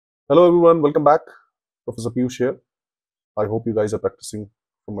Hello everyone, welcome back. Professor Piyush here. I hope you guys are practicing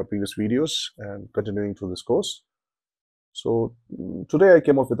from my previous videos and continuing through this course. So today I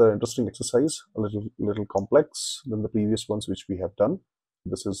came up with an interesting exercise, a little complex than the previous ones which we have done.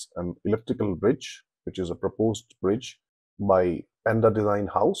 This is an elliptical bridge, which is a proposed bridge by Penda Design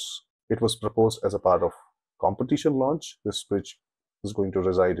House. It was proposed as a part of competition launch. This bridge is going to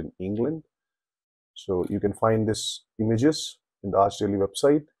reside in England. So you can find these images in the Arch Daily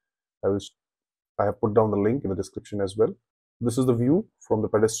website. I have put down the link in the description as well. This is the view from the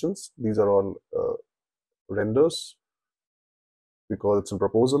pedestrians. These are all renders because it's a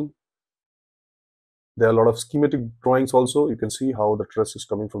proposal. There are a lot of schematic drawings also. You can see how the truss is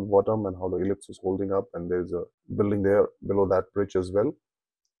coming from the bottom and how the ellipse is holding up, and there's a building there below that bridge as well,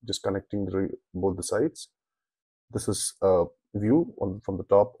 just connecting both the sides. This is a view from the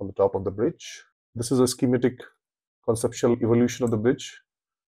top, on the top of the bridge. This is a schematic conceptual evolution of the bridge.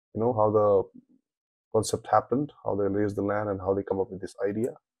 You know how the concept happened, how they raised the land, and how they come up with this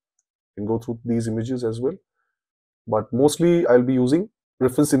idea. You can go through these images as well, but mostly I'll be using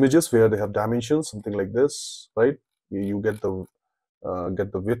reference images where they have dimensions, something like this, right? You get the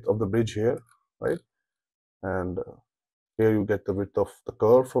width of the bridge here, right? And here you get the width of the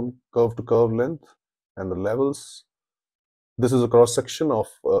curve from curve to curve length and the levels. This is a cross section of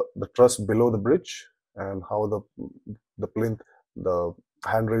the truss below the bridge and how the plinth, the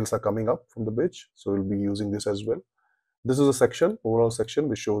handrails are coming up from the bridge. So we'll be using this as well. This is a section, overall section,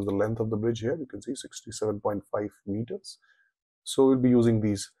 which shows the length of the bridge here. You can see 67.5 meters. So we'll be using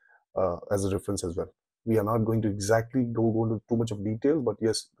these as a reference as well. We are not going to exactly go into too much of detail, but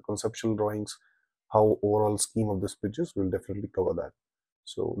yes, the conceptual drawings, how overall scheme of this bridge is, we'll definitely cover that.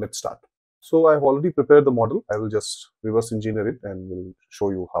 So let's start. So I've already prepared the model. I will just reverse engineer it and will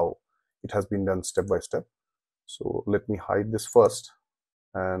show you how it has been done step by step. So let me hide this first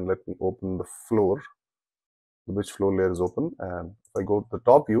and let me open the floor. The bridge floor layer is open, and if I go to the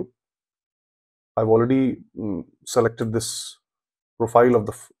top view, I've already selected this profile of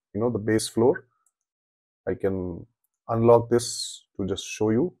the base floor. I can unlock this to just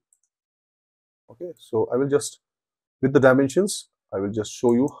show you. Okay, so I will just, with the dimensions, I will just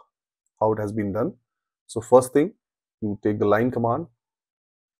show you how it has been done. So first thing, you take the line command.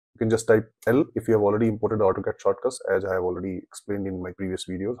 You can just type L if you have already imported the AutoCAD shortcuts, as I have already explained in my previous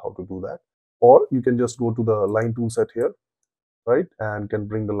videos how to do that. Or you can just go to the line tool set here, right, and can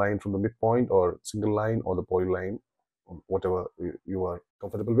bring the line from the midpoint or single line or the polyline, whatever you are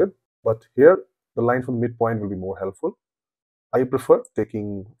comfortable with. But here, the line from the midpoint will be more helpful. I prefer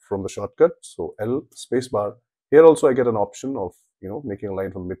taking from the shortcut, so L spacebar. Here also I get an option of making a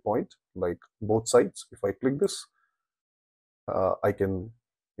line from the midpoint, like both sides. If I click this, I can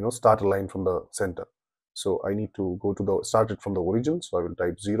start a line from the center. So I need to go to start it from the origin. So I will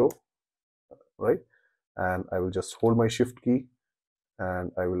type 0, right? And I will just hold my shift key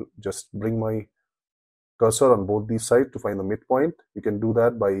and I will just bring my cursor on both these sides to find the midpoint. You can do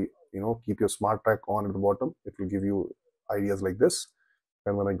that by, keep your smart track on at the bottom. It will give you ideas like this.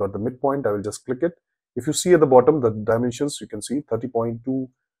 And when I got the midpoint, I will just click it. If you see at the bottom, the dimensions, you can see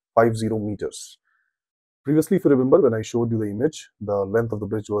 30.250 meters. Previously, if you remember, when I showed you the image, the length of the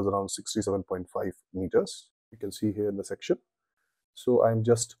bridge was around 67.5 meters. You can see here in the section. So I'm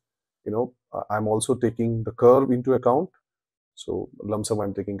just, I'm also taking the curve into account. So lump sum,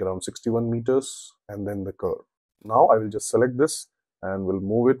 I'm taking around 61 meters and then the curve. Now I will just select this and will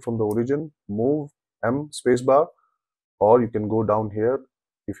move it from the origin, move M spacebar, or you can go down here.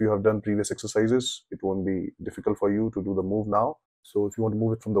 If you have done previous exercises, it won't be difficult for you to do the move now. So if you want to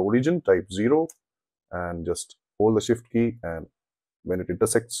move it from the origin, type 0 and just hold the shift key, and when it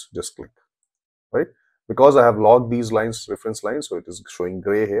intersects, just click, right? Because I have logged these lines, reference lines, so it is showing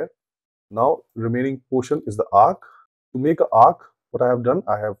gray here. Now remaining portion is the arc. To make an arc, what I have done,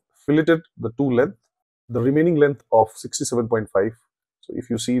 I have filleted the two length, the remaining length of 67.5. So if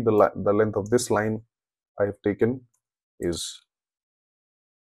you see the length of this line I have taken is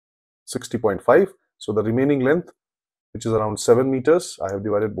 60.5. So the remaining length, which is around 7 meters, I have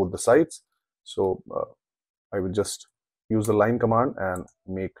divided both the sides. So I will just use the line command and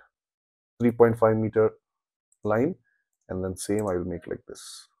make 3.5 meter line, and then same I will make like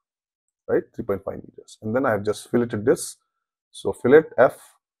this, right? 3.5 meters, and then I have just filleted this. So fillet F,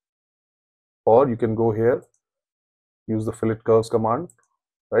 or you can go here, use the fillet curves command,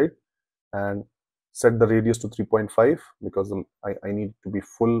 right, and set the radius to 3.5 because I need to be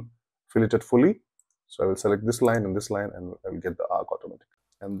filleted fully. So I will select this line and I will get the arc automatically.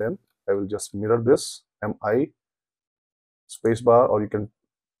 And then I will just mirror this, MI spacebar, or you can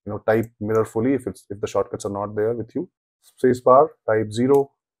type mirror fully if the shortcuts are not there with you. Spacebar, type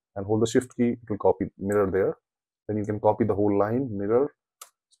 0, and hold the shift key, it will copy mirror there. Then you can copy the whole line, mirror,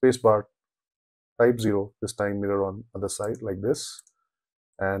 spacebar, type 0, this time mirror on other side like this,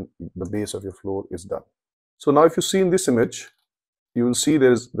 and the base of your floor is done. So now if you see in this image, you will see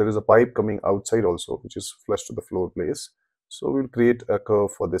there is a pipe coming outside also, which is flush to the floor place. So we'll create a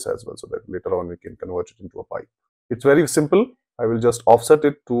curve for this as well, so that later on we can convert it into a pipe. It's very simple. I will just offset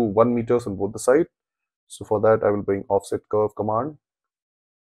it to 1 meters on both the side. So for that, I will bring offset curve command,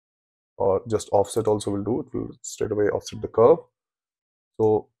 or just offset also will do. It will straight away offset the curve.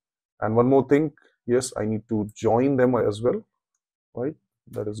 So, and one more thing, yes, I need to join them as well, right?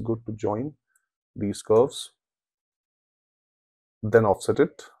 That is good to join these curves. Then offset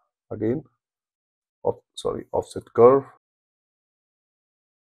it again. Offset curve.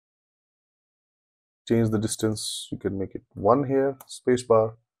 Change the distance. You can make it 1 here,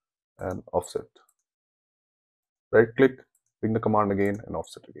 spacebar, and offset. Right click, bring the command again, and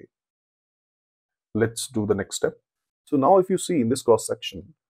offset again. Let's do the next step. So now if you see in this cross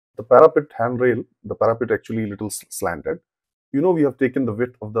section, the parapet handrail, the parapet actually little slanted. You know, we have taken the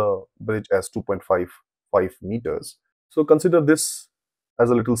width of the bridge as 2.55 meters. So consider this as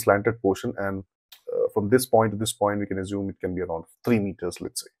a little slanted portion, and from this point to this point, we can assume it can be around 3 meters,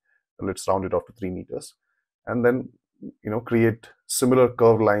 let's say. Let's round it off to 3 meters. And then, you know, create similar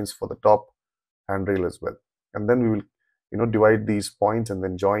curved lines for the top handrail as well. And then we will, you know, divide these points and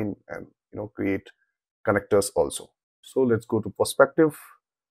then join and, you know, create connectors also. So let's go to perspective,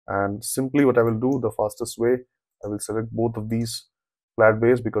 and simply what I will do, the fastest way, I will select both of these flat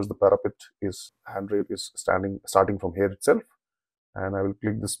base, because the parapet handrail is starting from here itself, and I will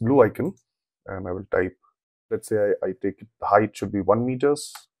click this blue icon and I will type, let's say I take it, the height should be 1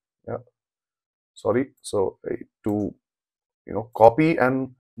 meters. Yeah, sorry. So to, you know, copy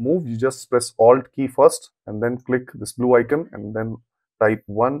and move, you just press Alt key first and then click this blue icon and then type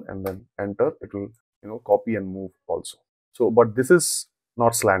 1 and then enter. It will, you know, copy and move also. So, but this is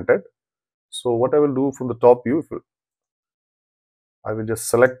not slanted. So what I will do from the top view, I will just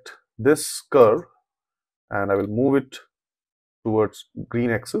select this curve and I will move it towards green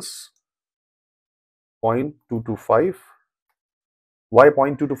axis, 0.225. Why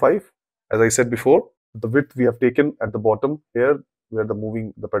 0.225? As I said before, the width we have taken at the bottom here, where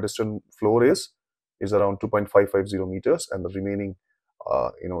the pedestrian floor is around 2.550 meters, and the remaining,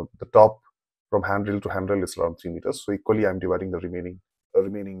 you know, the top from handrail to handrail is around 3 meters. So equally, I'm dividing the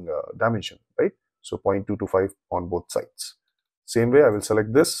remaining dimension, right? So 0.225 on both sides. Same way, I will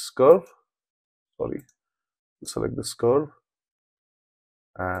select this curve. Select this curve,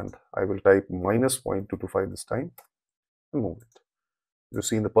 and I will type minus 0.225 this time and move it. You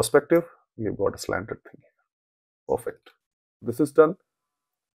see in the perspective, we have got a slanted thing here. Perfect. This is done.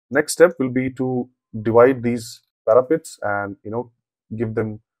 Next step will be to divide these parapets and, you know, give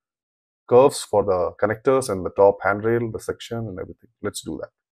them curves for the connectors and the top handrail, the section and everything. Let's do that.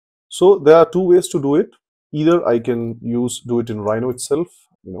 So there are 2 ways to do it. Either I can do it in Rhino itself,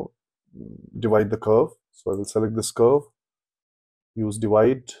 you know, divide the curve. So I will select this curve, use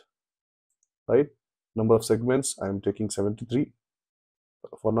divide, right? Number of segments, I am taking 73.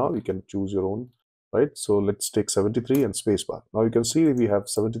 For now, you can choose your own, right? So let's take 73 and spacebar. Now you can see we have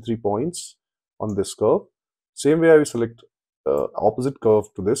 73 points on this curve. Same way I will select opposite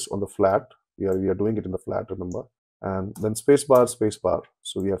curve to this on the flat. We are doing it in the flat, remember, and then spacebar.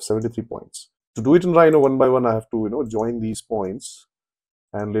 So we have 73 points. To do it in Rhino one by one, I have to, you know, join these points,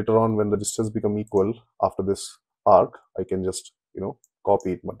 and later on when the distance become equal after this arc, I can just, you know,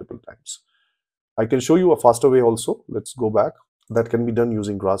 copy it multiple times. I can show you a faster way also. Let's go back. That can be done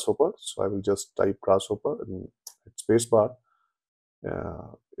using grasshopper. So I will just type grasshopper and hit spacebar.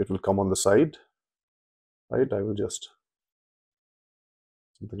 It will come on the side, right? I will just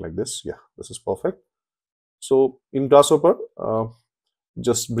something like this. Yeah, this is perfect. So in grasshopper,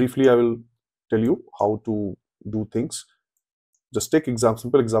 just briefly, I will tell you how to do things. Just take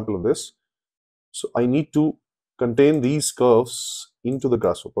simple example of this. So I need to contain these curves into the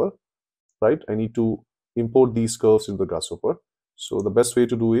grasshopper, right? I need to import these curves into the grasshopper. So the best way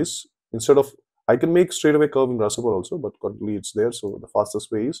to do is, instead of, I can make straight away curve in grasshopper also, but currently it's there. So the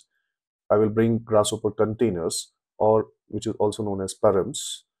fastest way is I will bring grasshopper containers, or which is also known as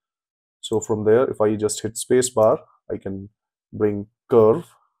params. So from there, if I just hit space bar, I can bring curve,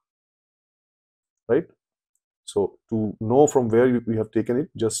 right? So to know from where we have taken it,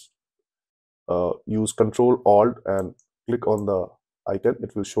 just use Control Alt and click on the icon.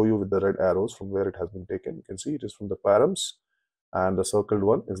 It will show you with the red arrows from where it has been taken. You can see it is from the params, and the circled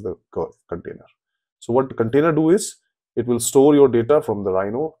one is the curve container. So what the container do is, it will store your data from the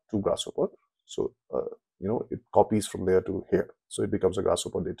Rhino to grasshopper. So you know, it copies from there to here. So it becomes a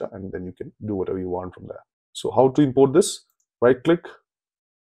grasshopper data, and then you can do whatever you want from there. So how to import this? Right click,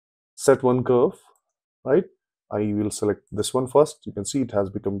 set one curve, right? I will select this one first. You can see it has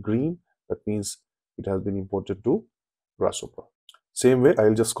become green. That means it has been imported to grasshopper. Same way,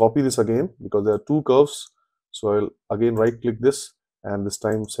 I'll just copy this again because there are two curves. So I'll again right click this, and this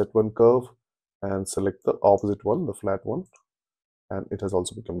time set one curve and select the opposite one, the flat one, and it has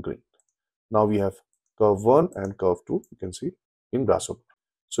also become green. Now we have curve 1 and curve 2, you can see, in grasshopper.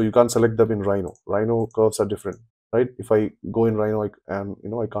 So you can't select them in Rhino. Rhino curves are different, right? If I go in Rhino and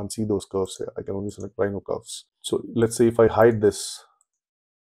I can't see those curves here. I can only select Rhino curves. So let's say if I hide this,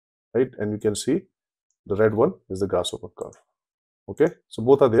 right, and you can see the red one is the grasshopper curve. Okay, so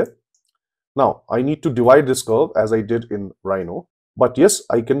both are there. Now I need to divide this curve as I did in Rhino, but yes,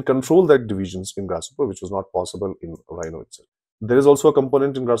 I can control that divisions in grasshopper, which was not possible in Rhino itself. There is also a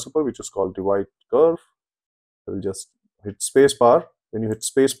component in grasshopper which is called divide curve. I will just hit space bar. When you hit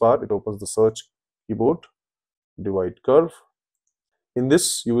space bar, it opens the search keyboard, divide curve. In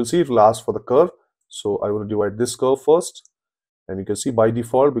this, you will see it will ask for the curve. So I will divide this curve first, and you can see by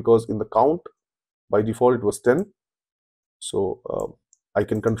default, because in the count, by default it was 10. So I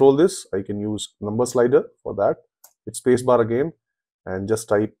can control this. I can use number slider for that. Hit space bar again and just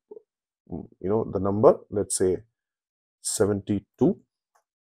type the number, let's say 72,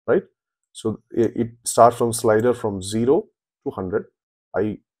 right? So it starts from slider from 0 to 100.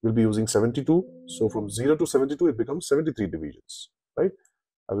 I will be using 72. So from 0 to 72, it becomes 73 divisions, right?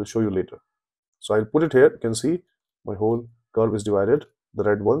 I will show you later. So I'll put it here. You can see my whole curve is divided, the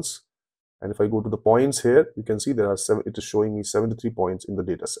red ones. And if I go to the points here, you can see there are it is showing me 73 points in the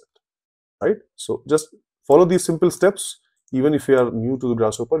data set, right? So just follow these simple steps. Even if you are new to the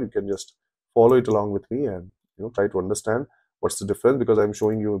grasshopper, you can just follow it along with me and try to understand what's the difference, because I'm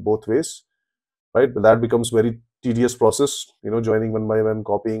showing you both ways, right? But that becomes very tedious process, joining one by one,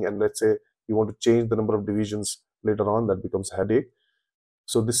 copying, and let's say you want to change the number of divisions later on, that becomes a headache.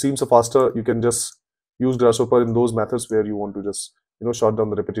 So this seems a faster, you can just use grasshopper in those methods where you want to just short down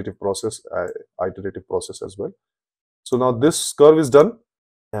the repetitive process, iterative process as well. So now this curve is done,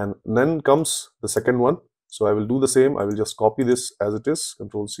 and then comes the second one. So I will do the same. I will just copy this as it is,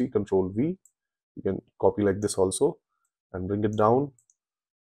 Control C, Control V. You can copy like this also and bring it down.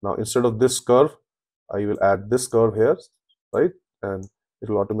 Now instead of this curve, I will add this curve here, right? And it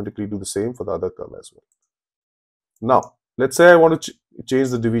will automatically do the same for the other curve as well. Now let's say I want to change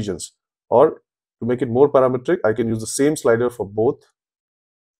the divisions, or to make it more parametric, I can use the same slider for both,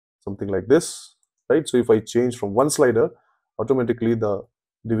 something like this, right? So if I change from one slider, automatically the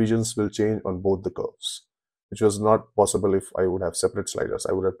divisions will change on both the curves, which was not possible if I would have separate sliders.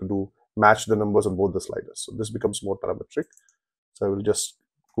 I would have to match the numbers on both the sliders. So this becomes more parametric. So I will just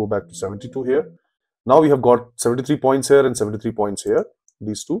go back to 72 here. Now we have got 73 points here and 73 points here,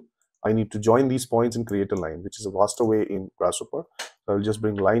 these two. I need to join these points and create a line, which is a faster way in Grasshopper. So I will just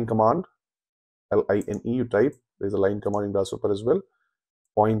bring line command, L-I-N-E, you type. There's a line command in Grasshopper as well.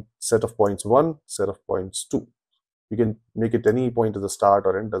 Point, set of points 1, set of points 2. You can make it any point at the start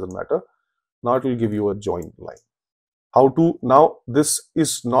or end, doesn't matter. Now it will give you a join line. How to, now this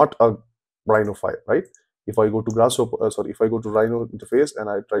is not a Rhino file, right? If I go to Grasshopper, if I go to Rhino interface and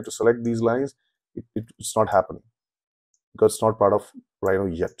I try to select these lines, it's not happening because it's not part of Rhino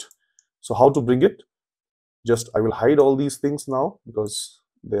yet. So how to bring it? Just, I will hide all these things now because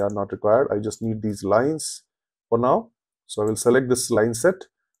they are not required. I just need these lines for now. So I will select this line set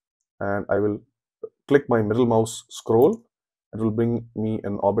and I will click my middle mouse scroll. It will bring me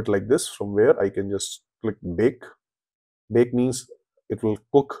an orbit like this, from where I can just click bake. Bake means it will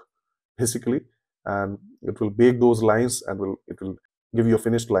cook basically, and it will bake those lines and it will give you a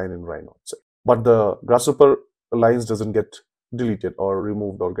finished line in Rhino itself. But the Grasshopper lines doesn't get deleted or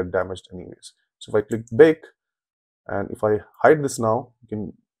removed or get damaged anyways. So if I click bake and if I hide this now,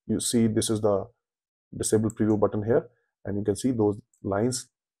 you see this is the disable preview button here, and you can see those lines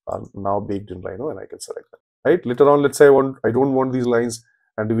are now baked in Rhino and I can select them. Right? Later on, let's say I don't want these lines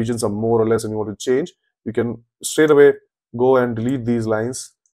and divisions are more or less and you want to change, you can straight away go and delete these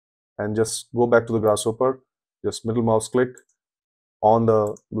lines and just go back to the Grasshopper, just middle mouse click on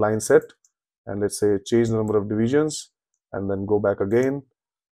the line set and let's say change the number of divisions and then go back again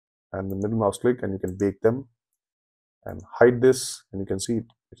and the middle mouse click and you can bake them and hide this and you can see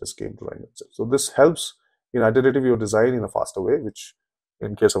it just came to Rhino itself. So this helps in iterative your design in a faster way, which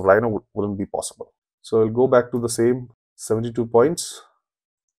in case of Rhino wouldn't be possible. So I'll go back to the same 72 points,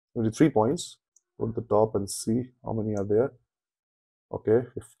 73 points, go to the top and see how many are there. Okay,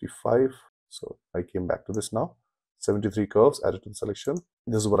 55. So I came back to this now. 73 curves added to the selection.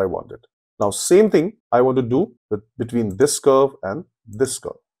 This is what I wanted. Now, same thing I want to do with between this curve and this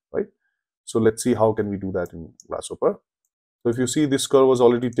curve, right? So let's see how can we do that in Grasshopper. So if you see, this curve was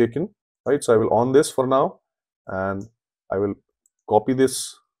already taken, right? So I will on this for now, and I will copy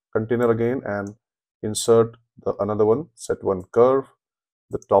this container again and insert the another one, set one curve,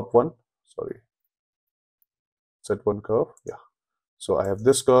 the top one, sorry, set one curve, yeah. So I have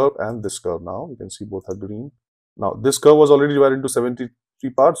this curve and this curve now. You can see both are green. Now this curve was already divided into 73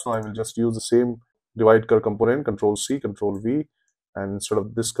 parts, so I will just use the same divide curve component, Control C, Control V, and instead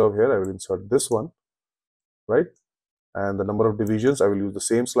of this curve here, I will insert this one, right? And the number of divisions, I will use the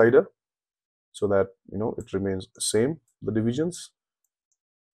same slider so that it remains the same, the divisions,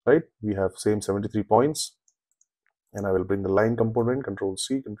 right? We have same 73 points, and I will bring the line component, Control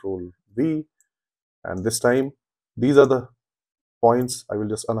C, Control V, and this time these are the points. I will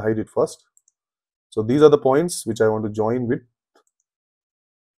just unhide it first. So these are the points which I want to join with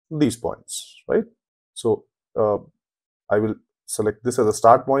these points, right? So I will select this as a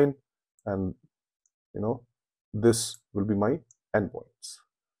start point, and this will be my end points,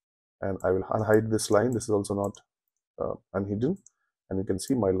 and I will unhide this line. This is also not unhidden, and you can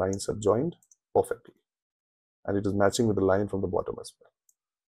see my lines are joined perfectly, and it is matching with the line from the bottom as well.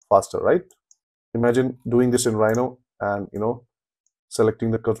 Faster, right? Imagine doing this in Rhino and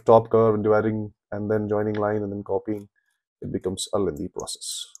selecting the top curve and dividing and then joining line and then copying. It becomes a lengthy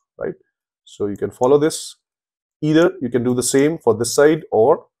process, right? So you can follow this. Either you can do the same for this side,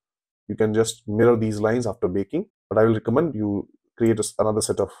 or you can just mirror these lines after baking. But I will recommend you create another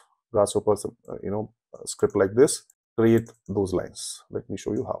set of Grasshopper, a script like this. Create those lines. Let me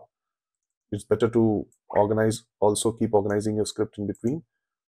show you how. It's better to organize, also keep organizing your script in between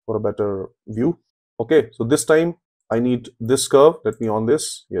for a better view. Okay, so this time I need this curve. Let me on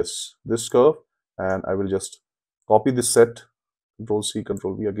this. Yes, this curve, and I will just copy this set, Control C,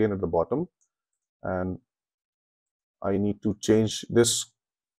 Control V again at the bottom, and I need to change this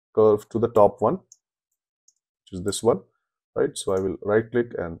curve to the top one, which is this one, right? So I will right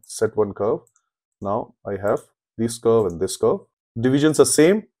click and set one curve. Now I have this curve and this curve. Divisions are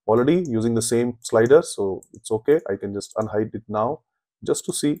same already using the same slider, so it's okay. I can just unhide it now just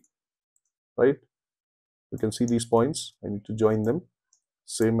to see, right? You can see these points. I need to join them.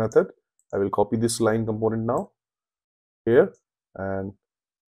 Same method. I will copy this line component now here, and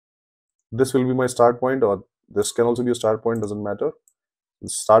this will be my start point, or this can also be a start point, doesn't matter.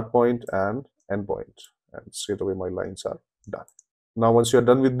 Start point and end point, and straight away my lines are done. Now once you are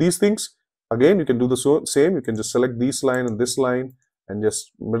done with these things, again you can do the same. You can just select this line and this line and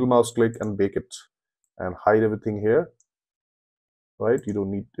just middle mouse click and bake it and hide everything here, right? You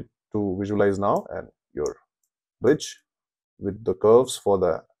don't need it to visualize now, and your bridge with the curves for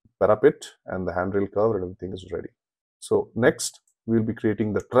the parapet and the handrail curve and everything is ready. So next we will be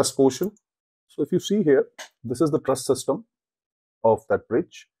creating the truss portion. So if you see here, this is the truss system of that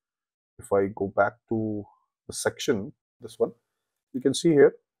bridge. If I go back to the section, this one, you can see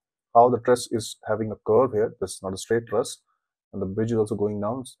here how the truss is having a curve here. This is not a straight truss, and the bridge is also going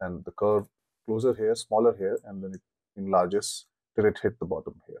down, and the curve closer here, smaller here, and then it enlarges till it hit the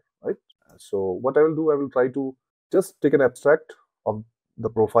bottom here, right? So what I will do, I will try to just take an abstract of the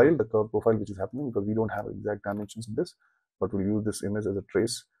profile, the curve profile which is happening, because we don't have exact dimensions in this, but we'll use this image as a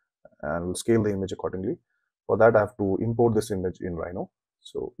trace and we'll scale the image accordingly. For that, I have to import this image in Rhino.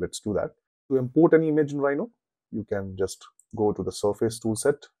 So let's do that. To import any image in Rhino, you can just go to the surface tool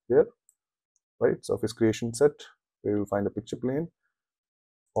set here, right? Surface creation set, where you will find a picture plane,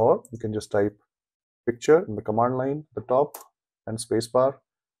 or you can just type picture in the command line at the top and spacebar,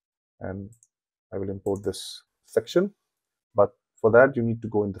 and I will import this section. But for that, you need to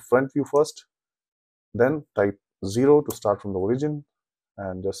go in the front view first, then type 0 to start from the origin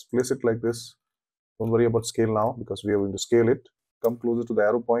and just place it like this. Don't worry about scale now, because we are going to scale it. Come closer to the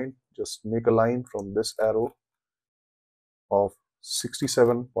arrow point, just make a line from this arrow of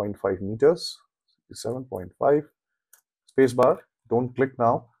 67.5 meters, 67.5, spacebar, don't click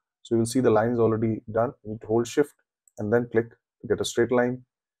now. So you will see the line is already done. You need to hold shift and then click to get a straight line.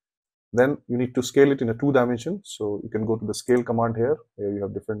 Then you need to scale it in a 2 dimension. So you can go to the scale command here, where you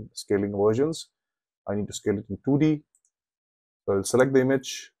have different scaling versions. I need to scale it in 2D. So I'll select the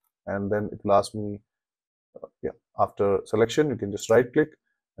image, and then it will ask me, after selection, you can just right click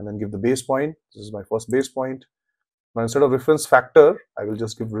and then give the base point. This is my first base point. Now instead of reference factor, I will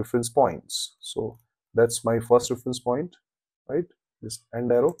just give reference points. So that's my first reference point, right? This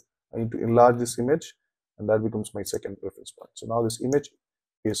end arrow. I need to enlarge this image, and that becomes my second reference point. So now this image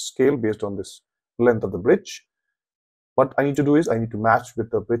is scaled based on this length of the bridge. What I need to do is I need to match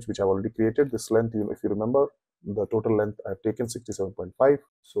with the bridge which I've already created. This length, if you remember, the total length I have taken 67.5.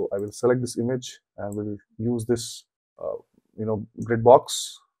 So I will select this image and will use this grid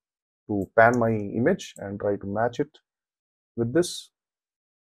box to pan my image and try to match it with this,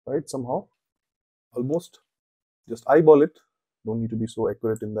 right? Somehow, almost just eyeball it. Don't need to be so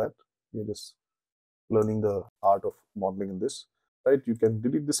accurate in that. You're just learning the art of modeling in this, right? You can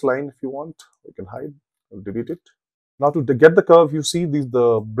delete this line if you want. You can hide or delete it. Now to get the curve, you see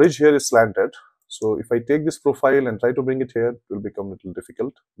the bridge here is slanted. So if I take this profile and try to bring it here, it will become a little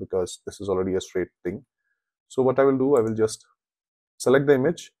difficult because this is already a straight thing. So what I will do, I will just select the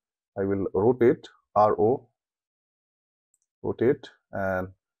image. I will rotate, RO, rotate, and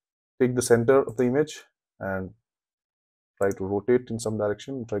take the center of the image and try to rotate in some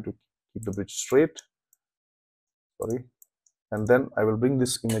direction, try to keep the bridge straight. Sorry. And then I will bring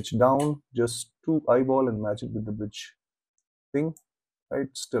this image down just to eyeball and match it with the bridge thing, right?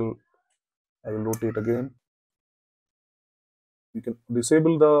 Still, I will rotate again. You can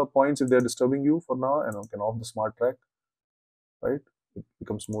disable the points if they're disturbing you for now, and you can off the smart track, right? It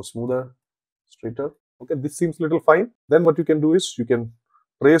becomes more smoother, straighter. Okay, this seems a little fine. Then what you can do is you can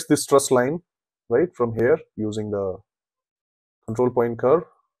trace this truss line, right, from here using the control point curve,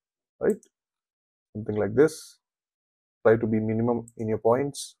 right? Something like this. Try to be minimum in your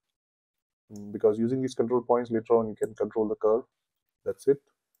points, because using these control points later on you can control the curve. That's it.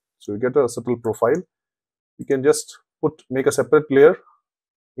 So you get a subtle profile. You can just make a separate layer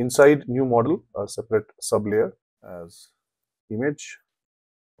inside new model, a separate sub layer as image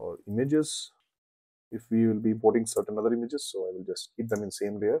or images. If we will be importing certain other images, so I will just keep them in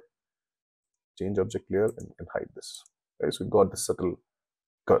same layer, change object layer, and hide this. Okay, so we got this subtle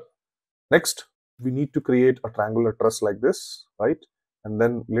curve. Next, we need to create a triangular truss like this, right? And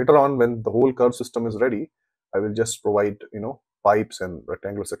then later on, when the whole curve system is ready, I will just provide, pipes and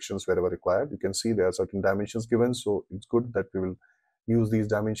rectangular sections wherever required. You can see there are certain dimensions given, so it's good that we will use these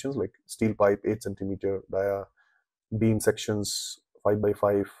dimensions like steel pipe 8 cm dia, beam sections 5 by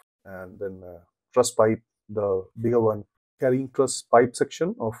 5, and then truss pipe, the bigger one, carrying truss pipe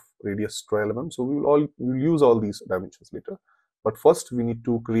section of radius 12 mm. So we will use all these dimensions later. But first, we need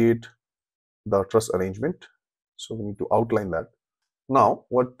to create the truss arrangement. So we need to outline that. Now,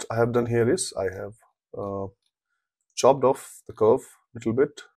 what I have done here is I have chopped off the curve a little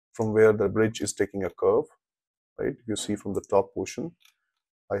bit from where the bridge is taking a curve, right? You see from the top portion,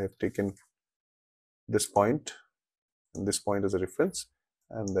 I have taken this point and this point as a reference,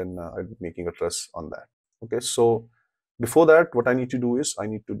 and then I'm making a truss on that. Okay, so before that, what I need to do is I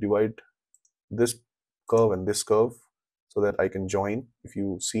need to divide this curve and this curve so that I can join. If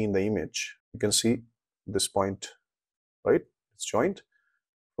you see in the image, you can see this point, right? It's joined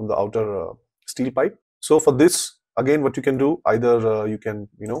from the outer steel pipe. So for this, again, what you can do, either you can,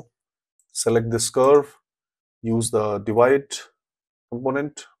 select this curve, use the divide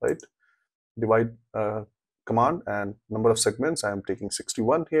component, right? Divide command, and number of segments, I am taking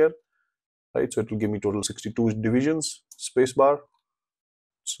 61 here, right? So it will give me total 62 divisions, spacebar.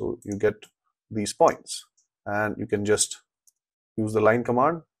 So you get these points, and you can just use the line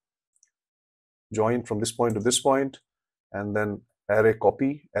command, join from this point to this point, and then array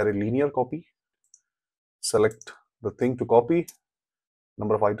copy, array linear copy. Select the thing to copy.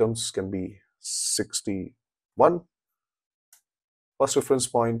 Number of items can be 61. First reference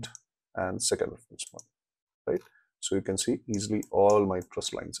point and second reference point, right? So you can see easily all my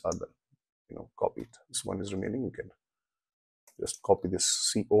truss lines are there, copied. This one is remaining. You can just copy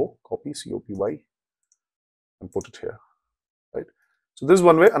this copy, COPY, and put it here, right? So this is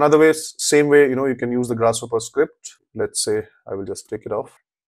one way. Another way is same way, you can use the grasshopper script. Let's say I will just take it off.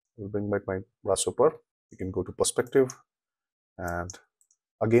 I will bring back my grasshopper. You can go to perspective, and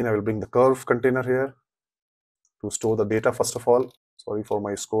again I will bring the curve container here to store the data first of all. Sorry for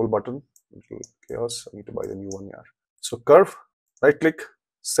my scroll button, little chaos. I need to buy the new one here. So curve, right click,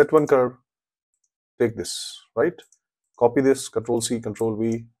 set one curve, take this, right? Copy this, Control C, Control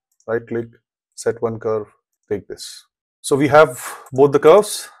V, right click, set one curve, take this. So we have both the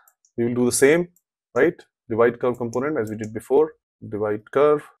curves. We will do the same, right? Divide curve component as we did before. Divide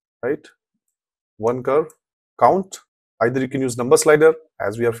curve, right? One curve, count. Either you can use number slider.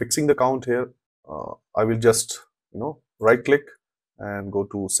 As we are fixing the count here, I will just right click and go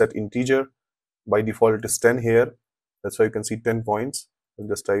to set integer. By default it is 10 here. That's why you can see 10 points. I'll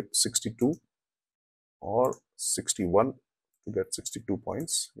just type 62 or 61 to get 62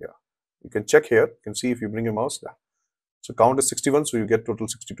 points. Yeah, you can check here. You can see if you bring your mouse. Yeah. So count is 61, so you get total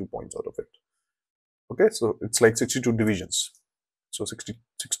 62 points out of it. Okay, so it's like 62 divisions. So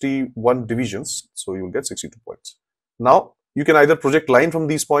 61 divisions, so you will get 62 points. Now, you can either project line from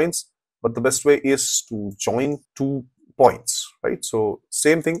these points but the best way is to join two points, right? So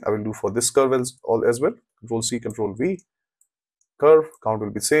same thing I will do for this curve as well. Control C, Control V, curve count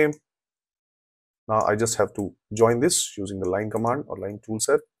will be same. Now I just have to join this using the line command or line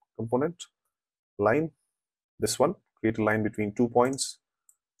toolset component. Line, this one, create a line between 2 points,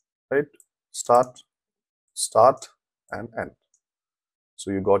 right? Start, and end.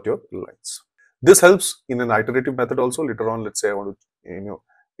 So you got your lines. This helps in an iterative method also. Later on, let's say I want to,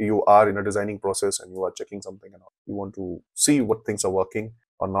 you are in a designing process and you are checking something and you want to see what things are working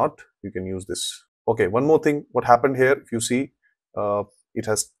or not, you can use this. Okay, one more thing, what happened here, if you see, it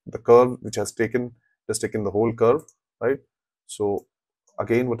has the curve which has taken the whole curve, right? So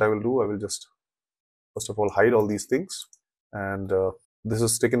again, what I will do, I will just first of all hide all these things, and this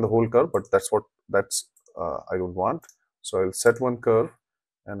has taken the whole curve, but that's I don't want. So I will set one curve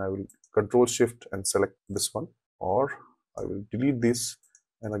and I will Control Shift and select this one, or I will delete this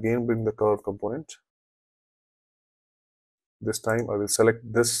and again bring the curve component. This time I will select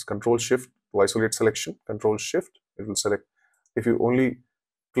this, Control Shift to isolate selection, Control Shift, it will select. If you only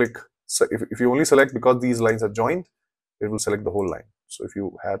click, if you only select because these lines are joined, it will select the whole line. So if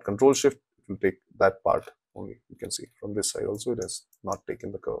you had Control Shift, it will take that part only. You can see from this side also it has not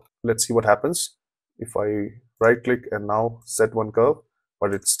taken the curve. Let's see what happens if I right click and now set one curve,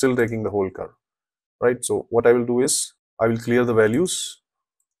 but it's still taking the whole curve, right? So what I will do is I will clear the values,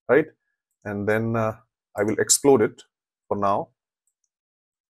 right? And then I will explode it for now,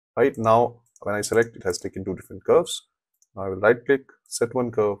 right? Now when I select, it has taken two different curves. Now I will right click, set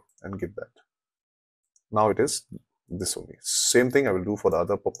one curve and give that. Now it is this only. Same thing I will do for the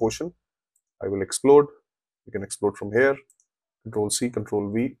other proportion. I will explode. You can explode from here. Control C,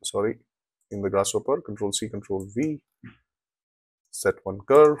 Control V, sorry, in the grasshopper, Control C, Control V, set one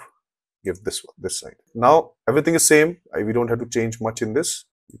curve, give this one, this side. Now everything is same. We don't have to change much in this.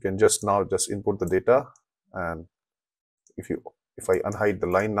 You can just now just input the data, and if I unhide the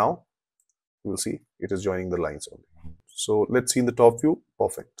line now, you will see it is joining the lines only. So let's see in the top view.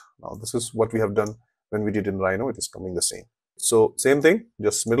 Perfect. Now this is what we have done when we did in Rhino. It is coming the same. So same thing,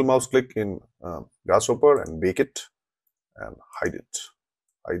 just middle mouse click in grasshopper and bake it and hide it.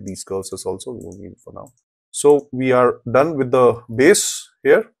 Hide these cursors also, we don't need it for now. So we are done with the base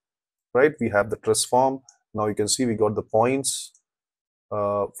here, right? We have the truss form. Now you can see we got the points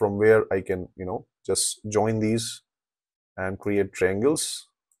from where I can, just join these and create triangles,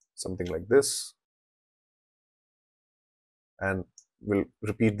 something like this. And we'll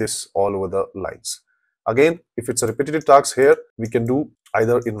repeat this all over the lines. Again, if it's a repetitive task here, we can do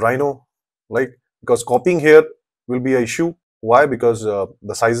either in Rhino, like, because copying here will be an issue. Why? Because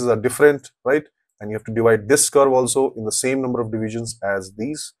the sizes are different, right? And you have to divide this curve also in the same number of divisions as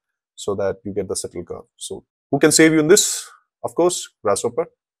these, so that you get the settled curve. So who can save you in this? Of course, Grasshopper.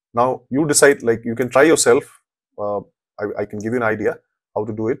 Now you decide, like, you can try yourself. I can give you an idea how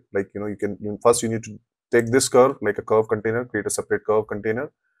to do it. Like, first you need to take this curve, like a curve container, create a separate curve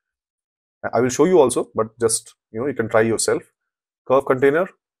container. I will show you also, but just, you can try yourself. Curve container,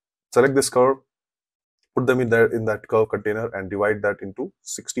 select this curve, put them in that curve container and divide that into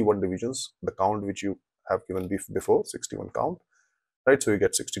 61 divisions, the count which you have given before, 61 count, right? So you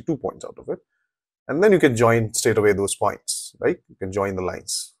get 62 points out of it. And then you can join straight away those points, right? You can join the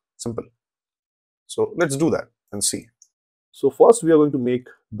lines, simple. So let's do that and see. So first we are going to make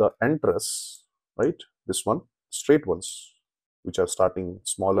the end truss, right? This one, straight ones, which are starting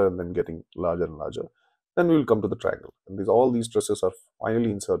smaller and then getting larger and larger. Then we will come to the triangle, and all these trusses are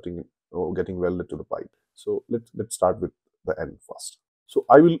finally inserting or getting welded to the pipe. So let's start with the end first. So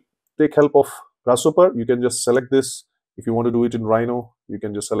I will take help of Grasshopper. You can just select this. If you want to do it in Rhino, you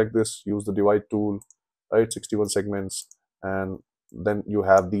can just select this, use the divide tool, right? 61 segments, and then you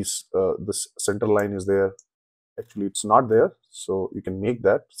have these. This center line is there. Actually, it's not there, so you can make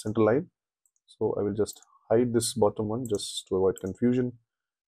that center line. So I will just hide this bottom one just to avoid confusion,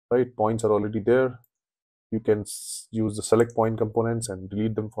 right? Points are already there. You can use the select point components and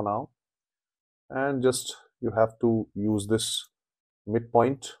delete them for now. And just you have to use this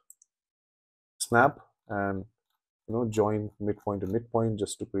midpoint snap and join midpoint to midpoint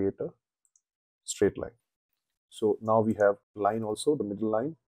just to create a straight line. So now we have line also, the middle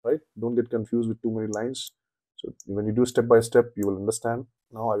line, right? Don't get confused with too many lines. So when you do step by step, you will understand.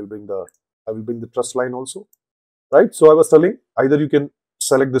 Now I will bring the truss line also, right? So I was telling, either you can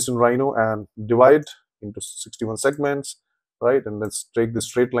select this in Rhino and divide into 61 segments, right? And let's take the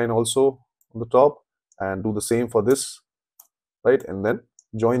straight line also on the top and do the same for this, right? And then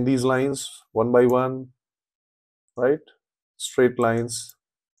join these lines one by one, right? Straight lines,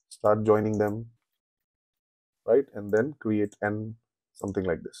 start joining them, right? And then create something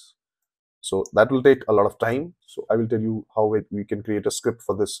like this. So that will take a lot of time. So I will tell you how we can create a script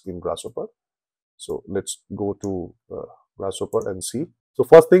for this in Grasshopper. So let's go to Grasshopper and see. So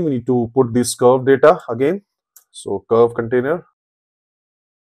first thing, we need to put this curve data again. So curve container,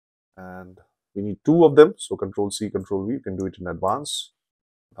 and we need 2 of them. So Control C, Control V. You can do it in advance.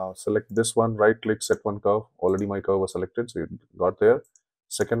 Now select this one, right click, set one curve. Already my curve was selected, so it got there.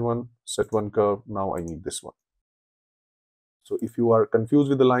 Second one, set one curve. Now I need this one. So if you are confused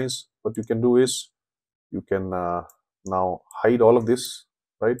with the lines, what you can do is you can now hide all of this,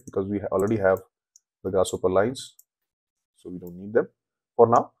 right? Because we already have the Grasshopper lines, so we don't need them for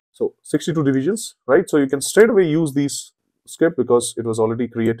now. So 62 divisions, right? So you can straight away use these script because it was already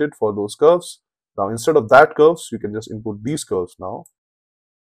created for those curves. Now instead of that curves, you can just input these curves now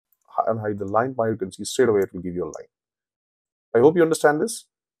and hide the line bar. You can see straight away it will give you a line. I hope you understand this.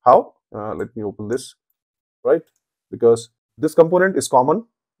 How? Let me open this, right? Because this component is common.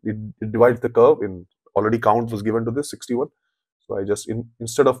 It divides the curve in, already count was given to this 61. So I just,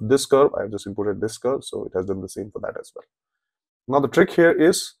 instead of this curve, I have just inputted this curve. So it has done the same for that as well. Now the trick here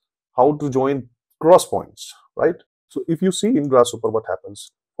is how to join cross points, right? So if you see in Grasshopper what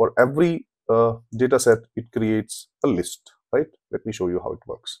happens, for every data set, it creates a list, right? Let me show you how it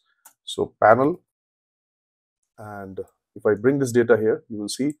works. So panel, and if I bring this data here, you will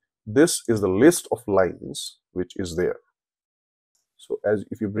see this is the list of lines which is there. So as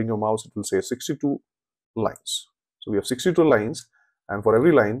if you bring your mouse, it will say 62 lines. So we have 62 lines, and for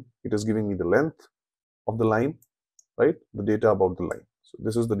every line, it is giving me the length of the line, right? The data about the line. So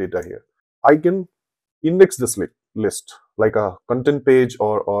this is the data here. I can index this list like a content page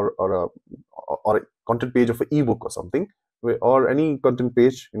or a content page of an ebook or something, or any content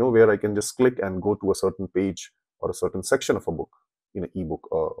page, where I can just click and go to a certain page or a certain section of a book in an ebook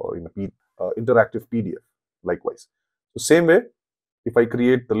or in a interactive PDF. Likewise, so same way, if I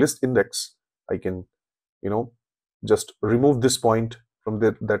create the list index, I can just remove this point from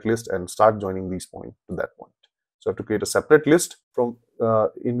that list and start joining these points to that point. So I have to create a separate list from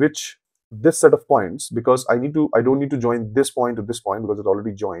in which this set of points, because I don't need to join this point to this point because it's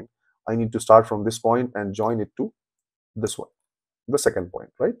already joined. I need to start from this point and join it to this one, the second point,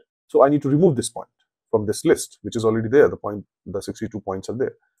 right? So I need to remove this point from this list, which is already there. The 62 points are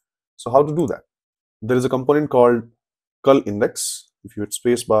there. So how to do that? There is a component called cull index. If you hit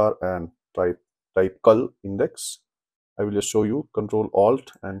spacebar and type cull index, I will just show you. Control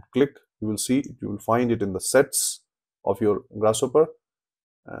Alt and click. You will see, you will find it in the sets of your Grasshopper.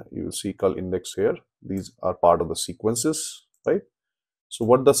 You will see cull index here. These are part of the sequences, right? So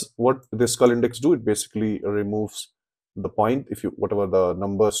what this cull index do? It basically removes the point if you, whatever the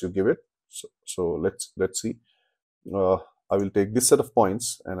numbers you give it. So let's see. I will take this set of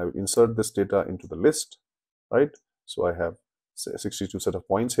points and I will insert this data into the list, right? So I have 62 set of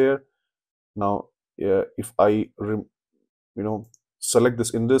points here. Now, if I select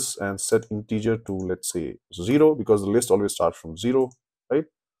this index and set integer to, let's say, 0, because the list always starts from 0, right?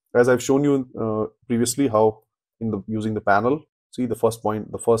 As I've shown you previously, how using the panel, see the first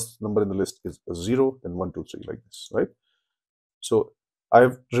number in the list is 0, then 1, 2, 3, like this, right? So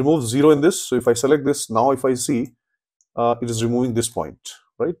I've removed 0 in this. So if I select this, now if I see, it is removing this point,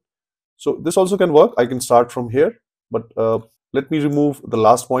 right? So this also can work. I can start from here, but let me remove the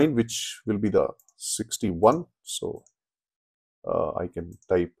last point, which will be the 61. So I can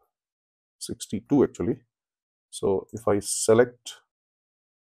type 62 actually. So if I select,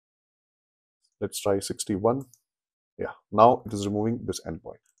 let's try 61. Yeah, now it is removing this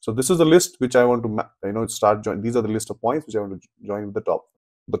endpoint. So this is the list which I want to start join. These are the list of points which I want to join with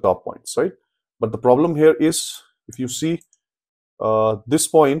the top points, right? But the problem here is, if you see this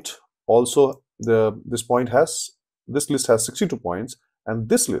point also, this list has 62 points and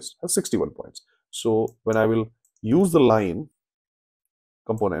this list has 61 points. So when I will use the line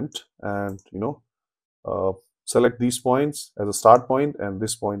component and select these points as a start point and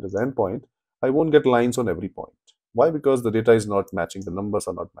this point as an end point, I won't get lines on every point. Why? Because the data is not matching, the numbers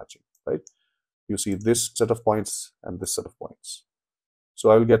are not matching, right? You see this set of points and this set of points.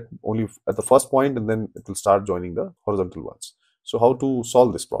 So I will get only at the first point and then it will start joining the horizontal ones. So how to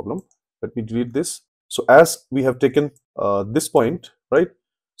solve this problem? Let me delete this. So as we have taken this point, right?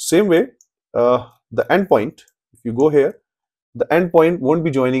 Same way, the end point, if you go here, the end point won't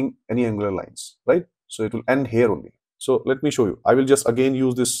be joining any angular lines, right? So it will end here only. So let me show you. I will just again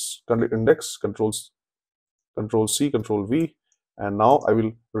use this index, Control C, Control V, and now I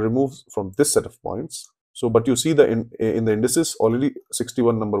will remove from this set of points. So, but you see in the indices already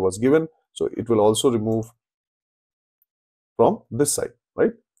 61 number was given. So it will also remove from this side,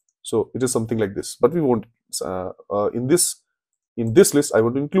 right? So it is something like this, but we won't in this in this list, I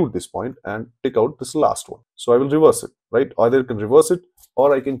want to include this point and take out this last one. So I will reverse it, right? Either I can reverse it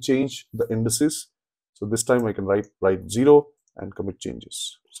or I can change the indices. So this time I can write 0 and commit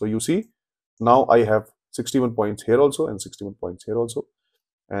changes. So you see, now I have 61 points here also and 61 points here also.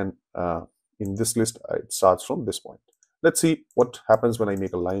 And in this list, it starts from this point. Let's see what happens when I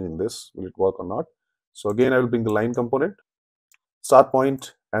make a line in this. Will it work or not? So again, I will bring the line component, start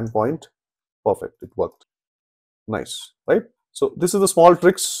point, end point. Perfect, it worked. Nice, right? So this is the small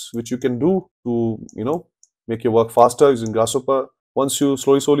tricks which you can do to, make your work faster using Grasshopper. Once you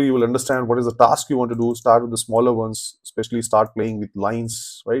slowly you will understand what is the task you want to do. Start with the smaller ones, especially start playing with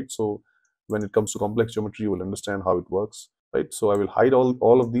lines, right? So when it comes to complex geometry, you will understand how it works, right? So I will hide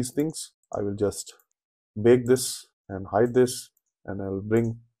all of these things. I will just bake this and hide this, and I will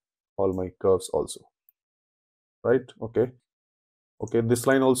bring all my curves also, right? Okay, this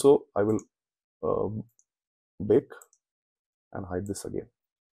line also I will bake and hide this again,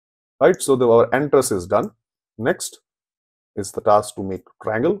 right? So our end truss is done. Next is the task to make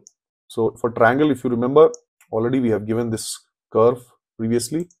triangle. So for triangle, if you remember, already we have given this curve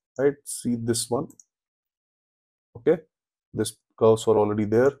previously, right? See this one. Okay, this curves were already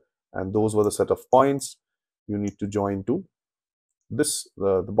there, and those were the set of points you need to join to this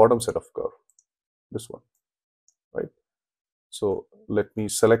the bottom set of curve, this one, right? So let me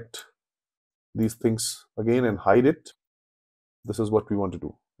select these things again and hide it. This is what we want to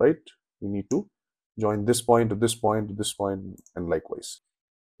do, right? We need to join this point to this point to this point, and likewise.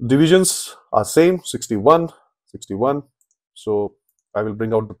 Divisions are same, 61, 61. So I will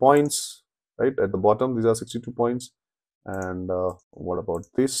bring out the points, right? At the bottom, these are 62 points. And what about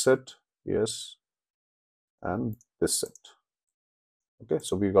this set? Yes, and this set. Okay,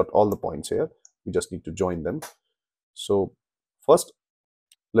 so we got all the points here. We just need to join them. So first,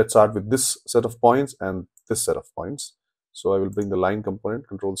 let's start with this set of points and this set of points. So I will bring the line component,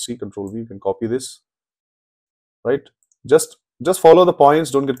 Control C, Control V. You can copy this, right? Just follow the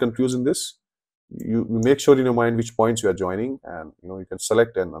points. Don't get confused in this. You make sure in your mind which points you are joining, and you can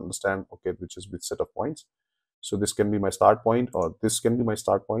select and understand, okay, which is which set of points. So this can be my start point, or this can be my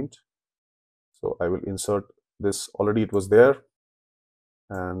start point. So I will insert this. Already it was there,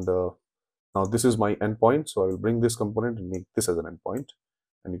 and now this is my endpoint. So I will bring this component and make this as an endpoint,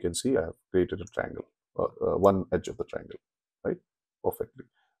 and you can see I have created a triangle, one edge of the triangle, right? Perfectly.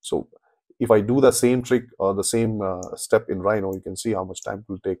 So if I do the same trick or the same step in Rhino, you can see how much time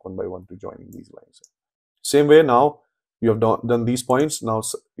it will take one by one to joining these lines. Same way, now you have done these points. Now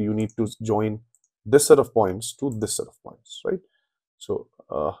you need to join this set of points to this set of points, right? So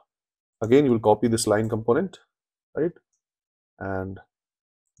again, you will copy this line component, right? And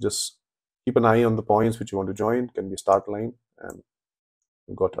just keep an eye on the points which you want to join. Can be start line, and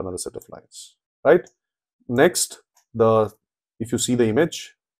you've got another set of lines, right? Next, if you see the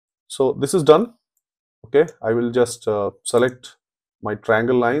image, so this is done. Okay, I will just select my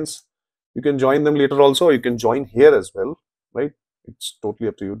triangle lines. You can join them later also, or you can join here as well, right? It's totally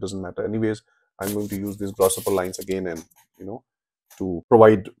up to you, it doesn't matter. Anyways, I'm going to use these grasshopper lines again, and to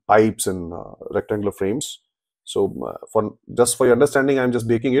provide pipes and rectangular frames. So just for your understanding, I'm just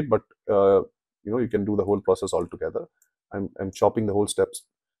baking it, but you can do the whole process all together. I'm chopping the whole steps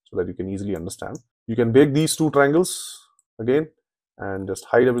so that you can easily understand. You can bake these two triangles again and just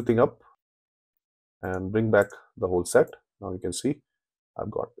hide everything up and bring back the whole set. Now you can see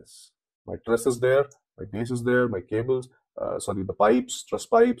I've got this. My truss is there, my base is there, my cables, the pipes, truss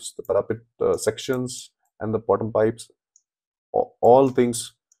pipes, the parapet sections, and the bottom pipes. All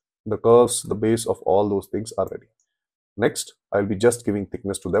things, the curves, the base of all those things are ready. Next, I'll be just giving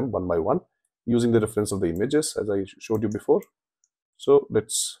thickness to them one by one using the reference of the images as I showed you before. So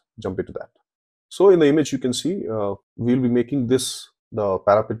let's jump into that. So in the image, you can see we'll be making the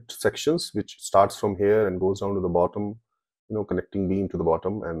parapet sections, which starts from here and goes down to the bottom, connecting beam to the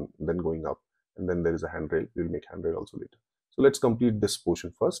bottom and then going up. And then there is a handrail. We'll make handrail also later. So let's complete this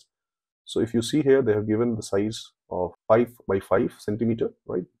portion first. So if you see here, they have given the size of 5 by 5 centimeter,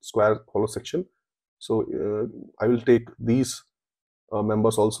 right? Square hollow section. So I will take these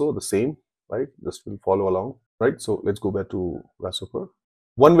members also the same, right? This will follow along, right? So let's go back to Grasshopper.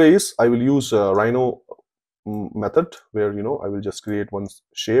 One way is I will use Rhino method, where I will just create one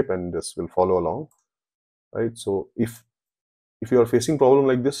shape and this will follow along, right? So if you are facing problem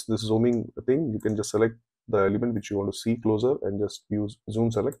like this zooming thing, you can just select the element which you want to see closer and just use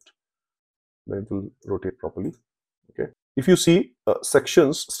zoom select. Then it will rotate properly. Okay. If you see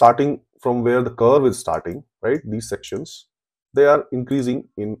sections starting from where the curve is starting, right? These sections, they are increasing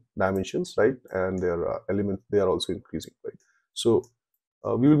in dimensions, right? And their elements, they are also increasing, right? So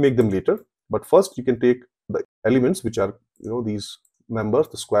we will make them later. But first, you can take the elements which are, these members,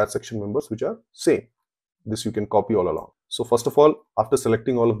 the square section members, which are same. This you can copy all along. So first of all, after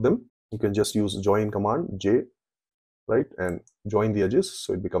selecting all of them, you can just use join command J, right, and join the edges,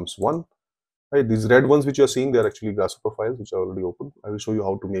 so it becomes 1. Right, these red ones which you are seeing, they are actually Grasshopper files which are already open. I will show you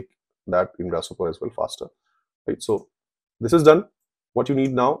how to make that in Grasshopper as well faster. Right, so this is done. What you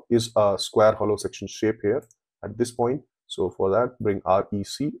need now is a square hollow section shape here at this point. So for that, bring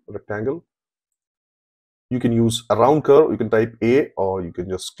REC, rectangle. You can use a round curve. You can type A, or you can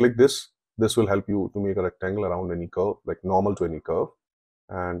just click this. This will help you to make a rectangle around any curve, like normal to any curve.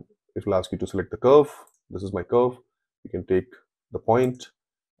 And it will ask you to select the curve. This is my curve. You can take the point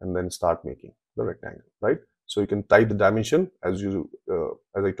and then start making the rectangle, right? So you can type the dimension as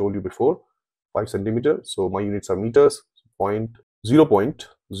I told you before, 5 centimeters. So my units are meters.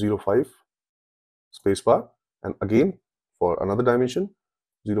 0.05 spacebar, and again for another dimension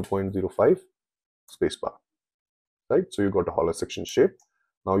 0.05 spacebar, right? So you got a hollow section shape.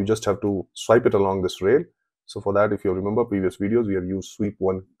 Now you just have to swipe it along this rail. So for that, if you remember previous videos, we have used sweep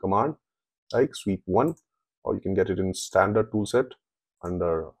 1 command, like sweep 1, or you can get it in standard toolset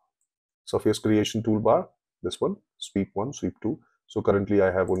under surface creation toolbar. This one, sweep 1, sweep 2. So currently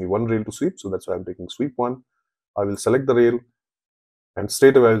I have only one rail to sweep, so that's why I'm taking sweep 1. I will select the rail, and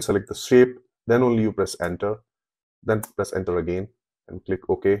straight away I will select the shape. Then only you press enter, then press enter again and click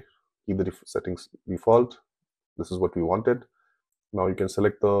OK. Keep the settings default. This is what we wanted. Now you can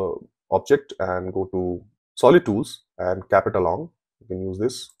select the object and go to solid tools and cap it along. You can use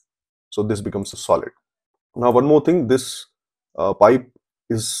this. So this becomes a solid. Now one more thing, this pipe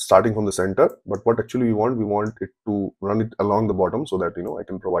is starting from the center, but what actually we want it to run it along the bottom, so that I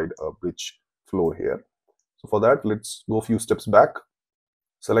can provide a bridge flow here. So for that, let's go a few steps back.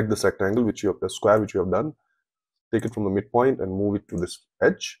 Select this rectangle, the square which you have done. Take it from the midpoint and move it to this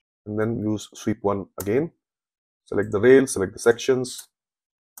edge, and then use sweep 1 again. Select the rail, select the sections,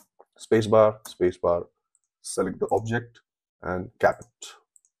 spacebar, spacebar, select the object and cap it.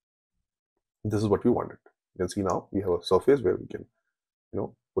 This is what we wanted. You can see now we have a surface where we can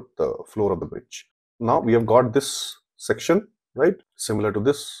put the floor of the bridge. Now we have got this section, right, similar to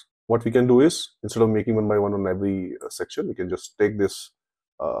this. What we can do is, instead of making one by one on every section, we can just take this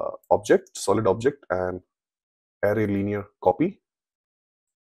solid object, and array linear copy.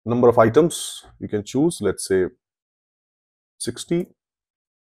 Number of items you can choose, let's say 60.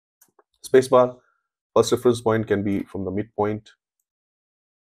 Spacebar, first reference point can be from the midpoint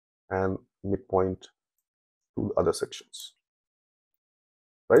and midpoint to the other sections,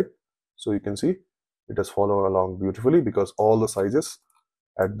 right? So you can see it has followed along beautifully, because all the sizes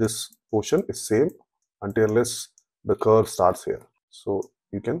at this portion is same unless the curve starts here. So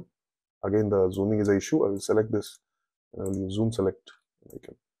you can, again, the zooming is an issue. I will select this and I will use zoom select. I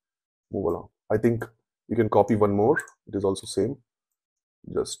can move along. I think you can copy one more. It is also same.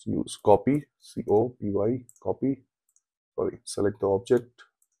 Just use copy, COPY, copy. Sorry, select the object,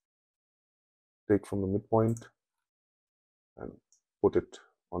 take from the midpoint and put it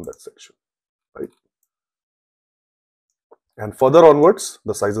on that section, right? And further onwards,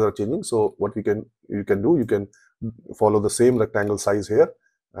 the sizes are changing. So what you can follow the same rectangle size here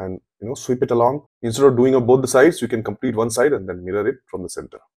and sweep it along. Instead of doing on both the sides, you can complete one side and then mirror it from the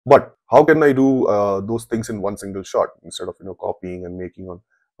center. But how can I do those things in one single shot, instead of copying and making on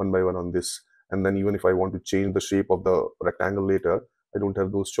one by one on this? And then even if I want to change the shape of the rectangle later, I don't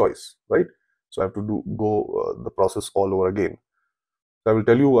have those choice, right? So I have to go the process all over again. So I will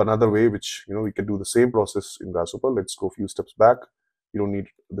tell you another way which we can do the same process in Grasshopper. Let's go a few steps back. You don't need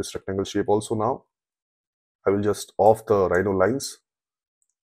this rectangle shape also now. I will just off the rhino lines,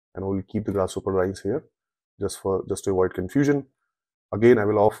 and I will keep the Grasshopper lines here just to avoid confusion. Again, I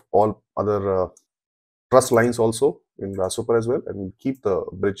will off all other truss lines also in Grasshopper as well, and we'll keep the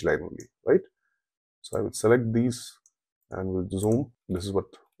bridge line only, right? So I will select these and we'll zoom. This is what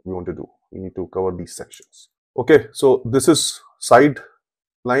we want to do. We need to cover these sections. Okay, so this is side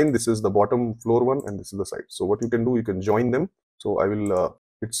line, this is the bottom floor one, and this is the side. So what you can do, you can join them. So I will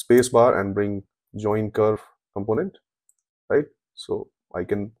hit space bar and bring join curve component, right? So I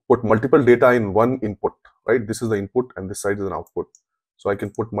can put multiple data in one input, right? This is the input and this side is an output. So I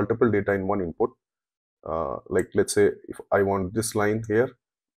can put multiple data in one input. Like let's say if I want this line here,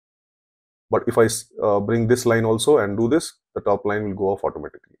 but if I bring this line also and do this, the top line will go off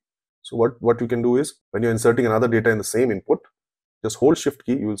automatically. So what you can do is, when you're inserting another data in the same input, just hold shift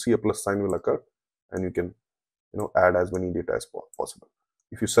key, you will see a plus sign will occur, and you can add as many data as possible.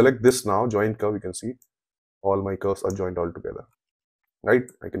 If you select this now, join curve, you can see all my curves are joined all together, right?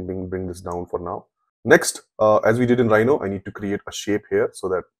 I can bring this down for now. Next, as we did in Rhino, I need to create a shape here so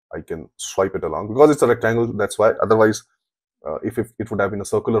that I can swipe it along because it's a rectangle. That's why. Otherwise, if it would have been a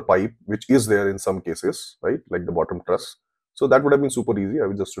circular pipe, which is there in some cases, right, like the bottom truss. So that would have been super easy. I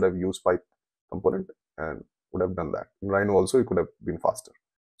would just should have used pipe component and would have done that. In Rhino also, it could have been faster.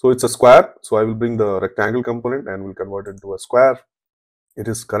 So it's a square. So I will bring the rectangle component and will convert it into a square. It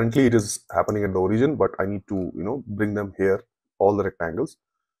is currently happening at the origin, but I need to bring them here, all the rectangles.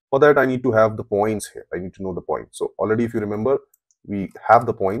 For that, I need to have the points here. I need to know the points. So already, if you remember, we have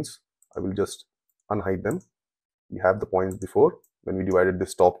the points. I will just unhide them. We have the points before when we divided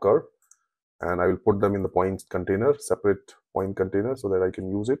this top curve, and I will put them in the points container, separate point container, so that I can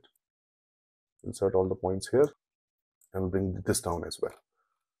use it. Insert all the points here and bring this down as well.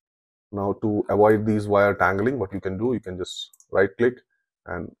 Now, to avoid these wire tangling, what you can do, you can just right click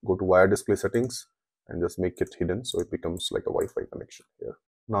and go to wire display settings and just make it hidden, so it becomes like a Wi-Fi connection here.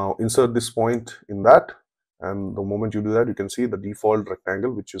 Now insert this point in that, and the moment you do that, you can see the default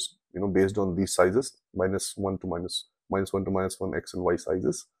rectangle, which is based on these sizes, -1 to -1 to -1 x and y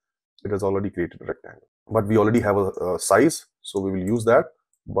sizes. It has already created a rectangle, but we already have a size, so we will use that.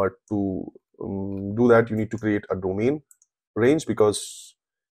 But to do that, you need to create a domain range, because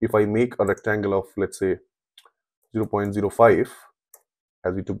if I make a rectangle of, let's say, 0.05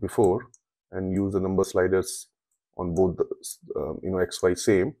 as we took before, and use the number sliders on both the x, y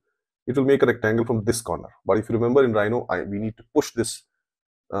same, it will make a rectangle from this corner. But if you remember, in Rhino, we need to push this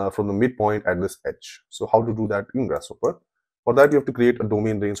from the midpoint at this edge. So how to do that in Grasshopper? For that, you have to create a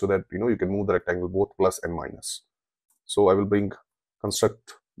domain range so that you can move the rectangle both plus and minus. So I will bring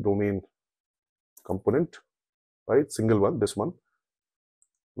construct domain component, right, single one, this one,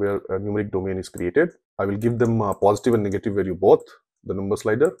 where a numeric domain is created. I will give them a positive and negative value both. The number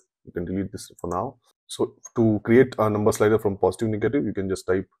slider, you can delete this for now. So to create a number slider from positive negative, you can just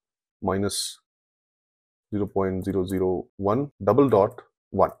type minus 0.001 double dot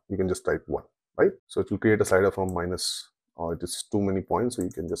 1. You can just type 1, right? So it will create a slider from minus, it is too many points, so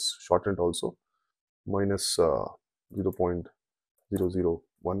you can just shorten it also, minus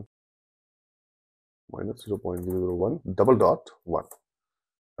 0.001 minus 0.001 double dot 1,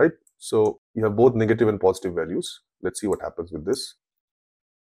 right? So you have both negative and positive values. Let's see what happens with this.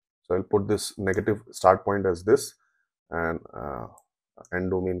 So I'll put this negative start point as this, and end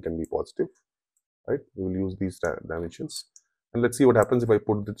domain can be positive, right? We will use these dimensions, and let's see what happens if I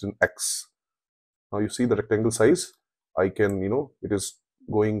put this in x. Now you see the rectangle size. I can, it is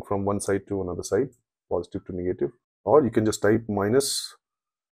going from one side to another side, positive to negative, or you can just type minus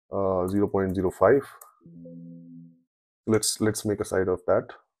 0.05. Let's make a side of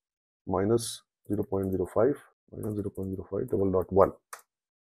that, minus 0.05 minus 0.05 double dot 1.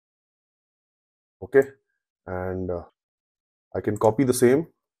 Okay, and I can copy the same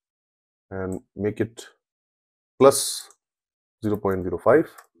and make it plus 0.05,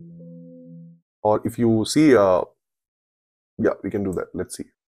 or if you see, yeah, we can do that. Let's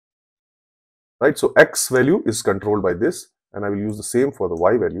see, right? So x value is controlled by this, and I will use the same for the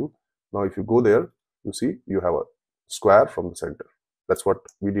y value. Now if you go there, you see you have a square from the center. That's what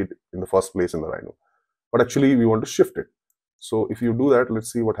we did in the first place in the Rhino, but actually we want to shift it. So if you do that,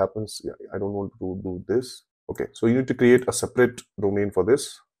 let's see what happens. Yeah, I don't want to do this. Okay, so you need to create a separate domain for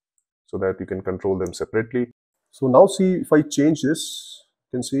this so that you can control them separately. So now see, if I change this,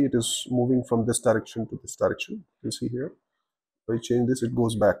 you can see it is moving from this direction to this direction. You see here, if I change this, it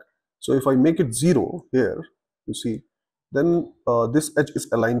goes back. So if I make it 0 here, you see, then this edge is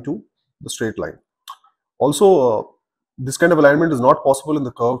aligned to the straight line. Also, this kind of alignment is not possible in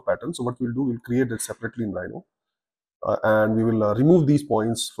the curve pattern. So what we'll do, we'll create it separately in Rhino. And we will remove these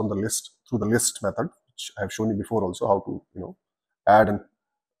points from the list through the list method, which I have shown you before also, how to add and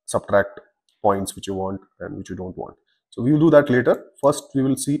subtract points which you want and which you don't want. So we will do that later. First we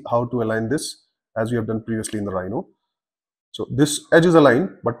will see how to align this as we have done previously in the Rhino. So this edge is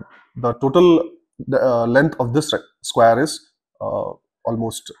aligned, but the total length of this square is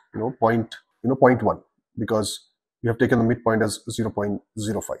almost 0.1, because we have taken the midpoint as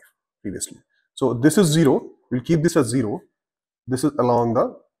 0.05 previously. So this is 0. We'll keep this as 0. This is along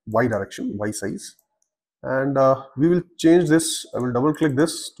the y direction, y size, and we will change this. I will double click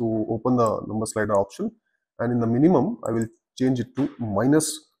this to open the number slider option, and in the minimum I will change it to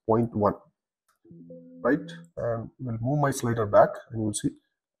minus 0.1, right? And we'll move my slider back, and you will see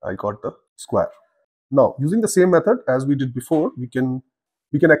I got the square. Now using the same method as we did before, we can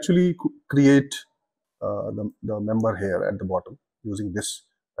actually create the member here at the bottom using this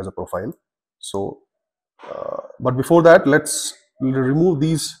as a profile. So but before that, let's remove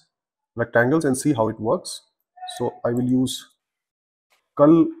these rectangles and see how it works. So I will use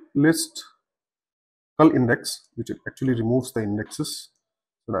cull index, which actually removes the indexes.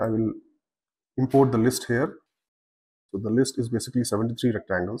 So I will import the list here. So the list is basically 73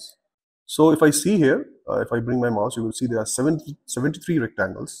 rectangles. So if I see here, if I bring my mouse, you will see there are 73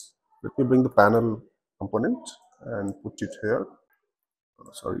 rectangles. Let me bring the panel component and put it here.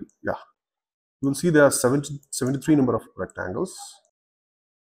 Sorry, yeah. You will see there are 73 number of rectangles.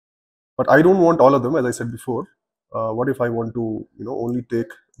 But I don't want all of them, as I said before. What if I want to, only take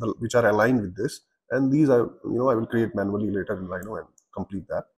the which are aligned with this, and these are, I will create manually later in Rhino and complete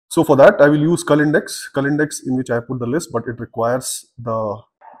that. So for that, I will use cull index in which I put the list, but it requires the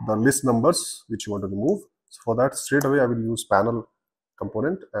list numbers which you want to remove. So for that, straight away I will use panel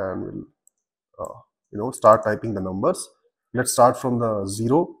component and will start typing the numbers. Let's start from the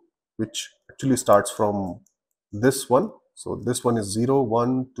 0, which actually starts from this one. So this one is 0,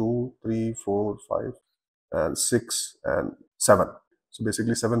 1, 2, 3, 4, 5, and 6, and 7. So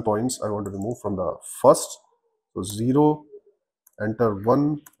basically 7 points I want to remove from the first. So 0, enter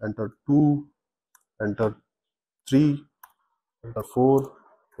 1, enter 2, enter 3, enter 4,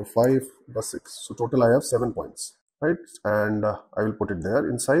 5, enter 6. So total I have 7 points, right? And I will put it there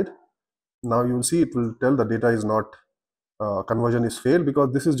inside. Now you will see it will tell the data is not, conversion is failed,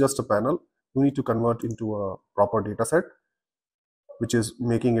 because this is just a panel. You need to convert into a proper data set, which is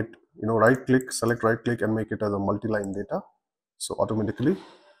making it, right click, select right click and make it as a multi-line data. So automatically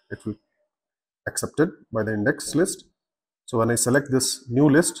it will accept it by the index list. So when I select this new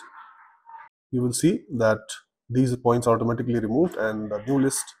list, you will see that these points are automatically removed and the new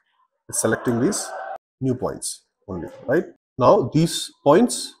list is selecting these new points only, right? Now these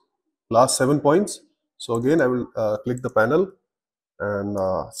points, last 7 points. So again I will click the panel and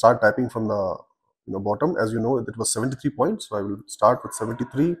start typing from the bottom. As you know, it was 73 points, so I will start with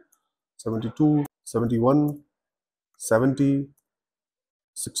 73, 72, 71, 70,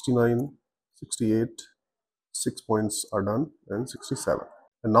 69, 68, 6 points are done, and 67.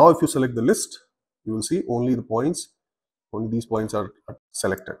 And now if you select the list, you will see only these points are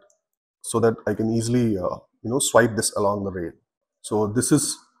selected, so that I can easily swipe this along the rail. So this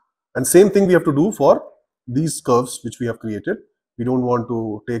is, and same thing we have to do for these curves which we have created. We don't want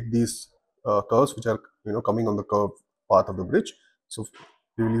to take these curves which are coming on the curve path of the bridge. So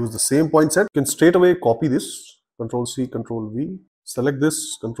we will use the same point set. You can straight away copy this, Control C, Control V, select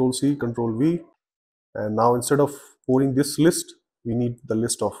this, Control C, Control V, and now instead of pouring this list, we need the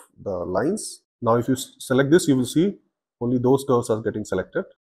list of the lines. Now if you select this, you will see only those curves are getting selected.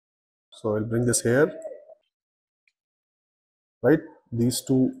 So I'll bring this here, right? These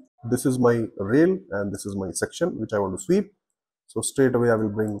two, this is my rail and this is my section which I want to sweep. So straight away I will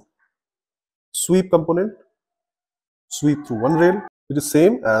bring sweep component, sweep through one rail. It is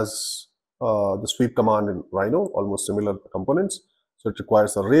same as the sweep command in Rhino, almost similar components. So it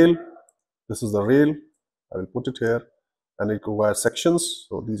requires a rail. This is the rail. I will put it here, and it requires sections.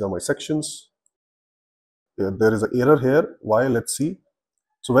 So these are my sections. There is an error here. Why? Let's see.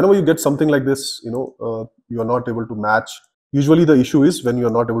 So whenever you get something like this, you are not able to match. Usually the issue is when you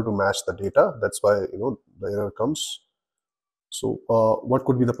are not able to match the data. That's why the error comes. So what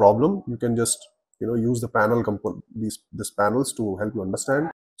could be the problem? You can just use the panel component, these panels to help you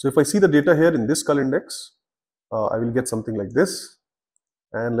understand. So if I see the data here in this cull index, I will get something like this.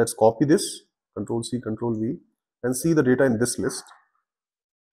 And let's copy this, Control C, Control V, and see the data in this list.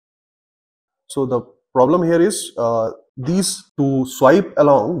 So the problem here is to swipe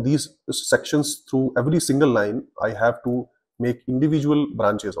along these sections through every single line, I have to make individual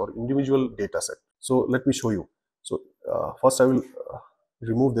branches or individual data set. So let me show you. So first I will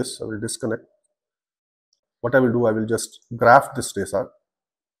remove this, I will disconnect. What I will do, I will just graft this data.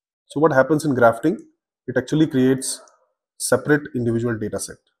 So what happens in grafting? It actually creates separate individual data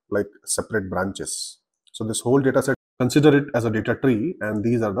set, like separate branches. So this whole data set, consider it as a data tree, and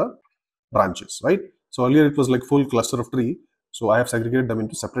these are the branches, right? So earlier it was like full cluster of tree. So I have segregated them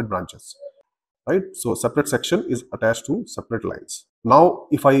into separate branches, right? So separate section is attached to separate lines. Now,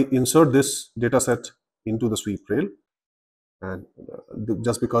 if I insert this data set into the sweep rail, and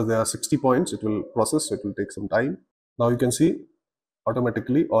just because there are 60 points, it will process, it will take some time. Now you can see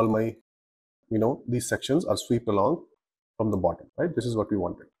automatically all my, these sections are swept along from the bottom, right? This is what we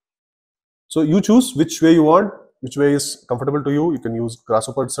wanted. So you choose which way you want, which way is comfortable to you. You can use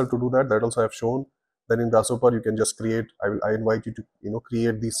Grasshopper itself to do that. That also I have shown. Then in Grasshopper, you can just create, I invite you to,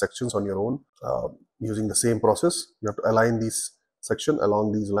 create these sections on your own using the same process. You have to align these section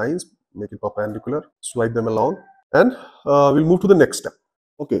along these lines, make it perpendicular, swipe them along, and we'll move to the next step.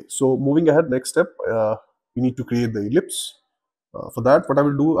 Okay, so moving ahead, next step, we need to create the ellipse. For that, what I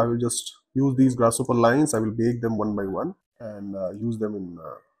will do, I will just use these Grasshopper lines. I will bake them one by one and use them in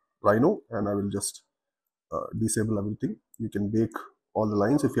Rhino, and I will just disable everything. You can bake all the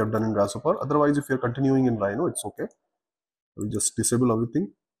lines if you have done in Grasshopper. Otherwise, if you're continuing in Rhino, it's okay. I will just disable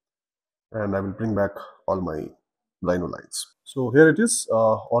everything and I will bring back all my Rhino lines. So here it is.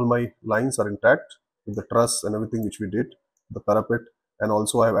 All my lines are intact with the truss and everything which we did, the parapet, and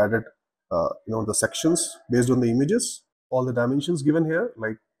also I have added the sections based on the images, all the dimensions given here,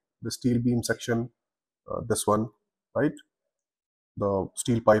 like the steel beam section, this one, right? The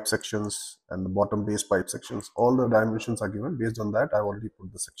steel pipe sections and the bottom base pipe sections, all the dimensions are given. Based on that, I've already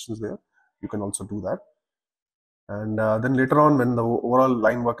put the sections there. You can also do that. And then later on, when the overall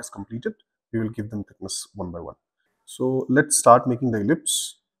line work is completed, we will give them thickness one by one. So let's start making the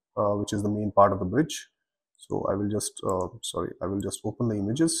ellipse, which is the main part of the bridge. So I will just, I will just open the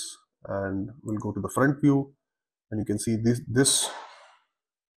images and we'll go to the front view, and you can see this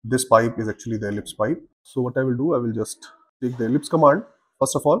pipe is actually the ellipse pipe. So what I will do, I will just take the ellipse command.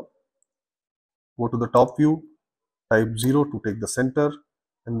 First of all, go to the top view, type 0 to take the center,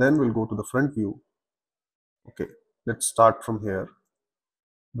 and then we'll go to the front view. Okay, let's start from here.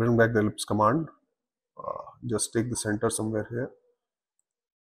 Bring back the ellipse command. Just take the center somewhere here,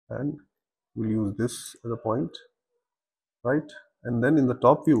 and we'll use this as a point, right? And then in the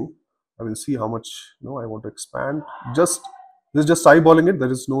top view, I will see how much I want to expand. This is just eyeballing it.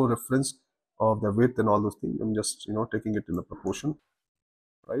 There is no reference of the width and all those things. I'm just taking it in the proportion,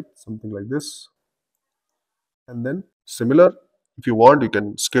 right? Something like this. And then similar, if you want, you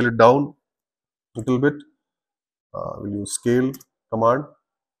can scale it down a little bit. We'll use scale command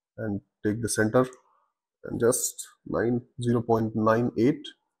and take the center and just 0.98,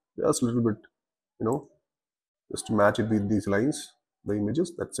 just a little bit, just to match it with these lines, the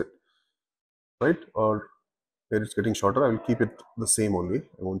images. That's it, right? Or where it's getting shorter, I will keep it the same only.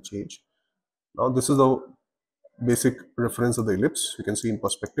 I won't change. Now this is the basic reference of the ellipse. You can see in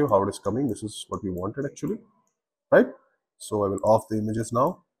perspective how it is coming. This is what we wanted actually, right? So I will off the images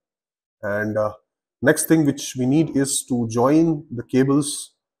now. And next thing which we need is to join the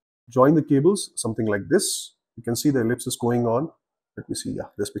cables. Something like this. You can see the ellipse is going on. Let me see. Yeah,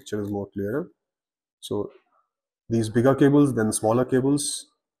 this picture is more clearer. So these bigger cables, then smaller cables,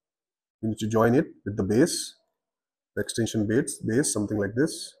 we need to join it with the base, the extension base, something like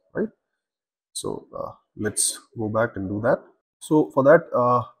this, right? So let's go back and do that. So for that,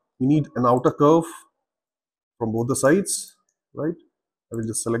 we need an outer curve from both the sides, right? I will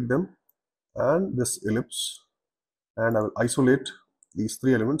just select them and this ellipse, and I will isolate these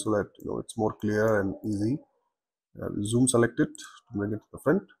three elements so that it's more clear and easy. I will zoom select it to bring it to the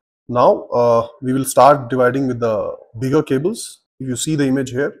front. Now we will start dividing with the bigger cables. If you see the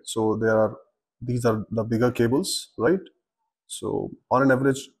image here, so these are the bigger cables, right? So on an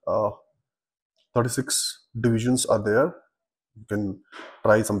average, 36 divisions are there. You can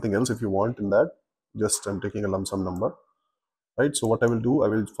try something else if you want in that. Just I'm taking a lump sum number, right? So what I will do, I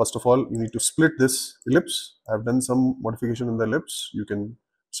will first of all, you need to split this ellipse. I have done some modification in the ellipse. You can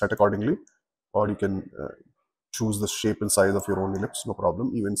set accordingly, or you can choose the shape and size of your own ellipse, no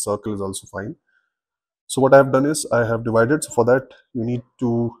problem. Even circle is also fine. So what I have done is I have divided. So for that, you need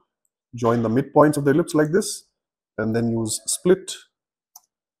to join the midpoints of the ellipse like this, and then use split,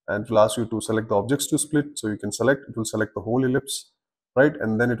 and it will ask you to select the objects to split. So you can select, it will select the whole ellipse, right?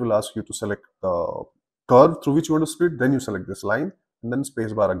 And then it will ask you to select the curve through which you want to split. Then you select this line, and then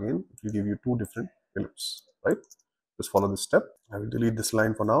spacebar again. It will give you two different ellipses, right? Just follow this step. I will delete this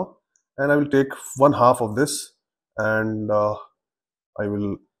line for now, and I will take 1/2 of this, and I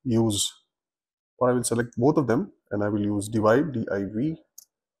will use, or I will select both of them, and I will use divide, div,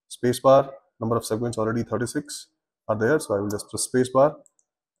 spacebar. Number of segments already 36 are there, so I will just press spacebar,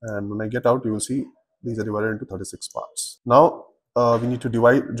 and when I get out, you will see these are divided into 36 parts. Now we need to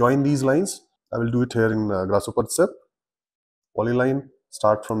join these lines. I will do it here in Grasshopper step. Polyline,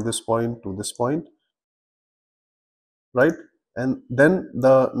 start from this point to this point, right? And then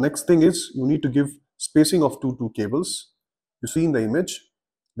the next thing is you need to give spacing of two cables. You see in the image,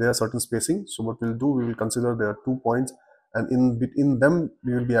 there are certain spacing. So what we'll do, we will consider there are 2 points, and in them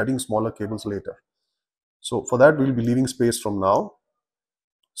we will be adding smaller cables later. So for that, we will be leaving space from now.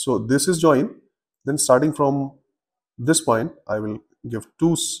 So this is join. Then starting from this point, I will give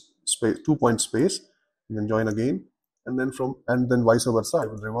 2 point space, and then join again, and then vice versa. I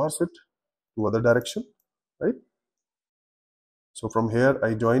will reverse it to other direction, right? So from here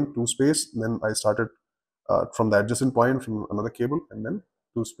I joined 2 space, then I started from the adjacent point from another cable, and then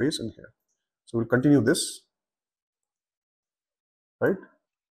 2 space in here. So we'll continue this, right?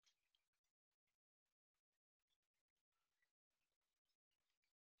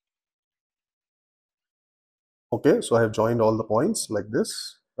 Okay, so I have joined all the points like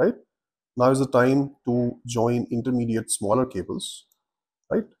this, right? Now is the time to join intermediate smaller cables.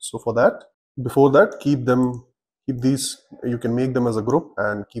 right? So for that, before that, keep these, you can make them as a group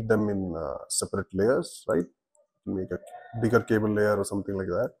and keep them in separate layers, right? Make a bigger cable layer or something like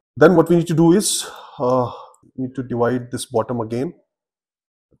that. Then what we need to do is we need to divide this bottom again.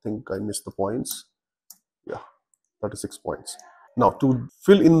 I think I missed the points. Yeah, 36 points. Now to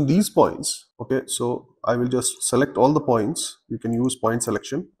fill in these points, okay, so I will just select all the points. You can use point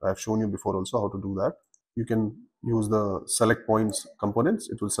selection. I have shown you before also how to do that. You can use the select points components.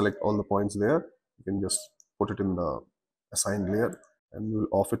 It will select all the points there. You can just put it in the assigned layer and we will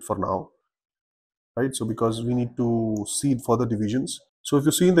off it for now, right? So because we need to see further divisions. So if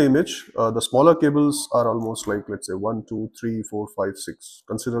you see in the image, the smaller cables are almost like, let's say 1, 2, 3, 4, 5, 6.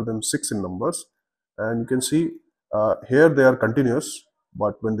 Consider them 6 in numbers. And you can see here they are continuous,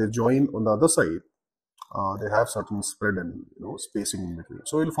 but when they join on the other side, they have certain spread and spacing in between.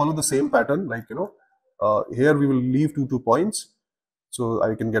 So we'll follow the same pattern, like here we will leave 2 points, so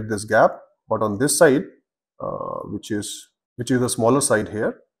I can get this gap. But on this side, which is the smaller side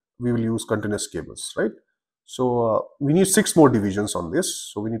here, we will use continuous cables, right? So we need 6 more divisions on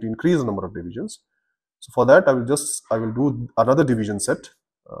this, so we need to increase the number of divisions. So for that, I will do another division set.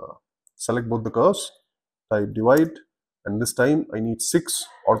 Select both the curves, type divide, and this time I need 6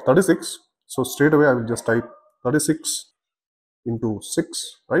 or 36. So straight away I will just type 36 into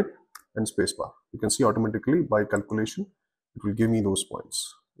 6, right, and spacebar. You can see automatically by calculation it will give me those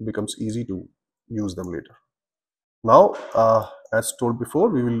points. It becomes easy to use them later. Now, as told before,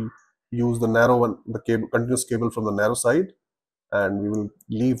 we will use the narrow one, the cable, continuous cable from the narrow side, and we will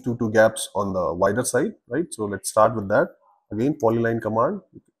leave two gaps on the wider side, right? So let's start with that. Again, polyline command.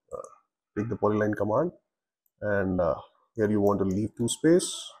 Take the polyline command, and here you want to leave 2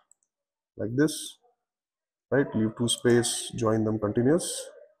 space like this, right? Leave 2 space, join them continuous.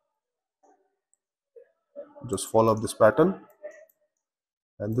 Just follow up this pattern,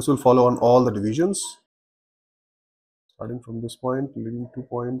 and this will follow on all the divisions. Starting from this point, leaving 2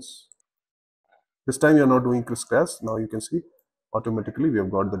 points. This time you are not doing crisscross. Now you can see automatically we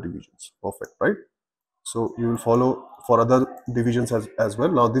have got the divisions. Perfect, right? So you will follow for other divisions as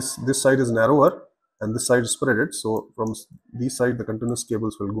well. Now this side is narrower and this side is spreaded. So from this side the continuous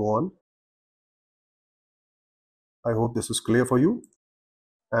cables will go on. I hope this is clear for you.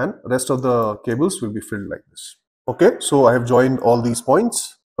 And rest of the cables will be filled like this. Okay, so I have joined all these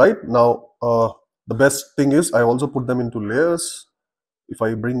points, right? Now the best thing is I also put them into layers. If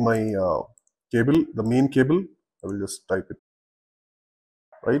I bring my cable, the main cable, I will just type it,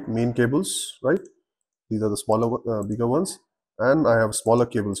 right? Main cables, right? These are the smaller, bigger ones, and I have smaller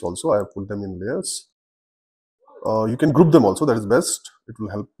cables also. I have put them in layers. You can group them also, that is best. It will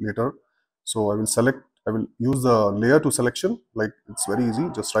help later. So I will use the layer to selection. Like, it's very easy.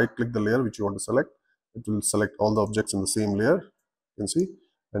 Just right click the layer which you want to select. It will select all the objects in the same layer. You can see,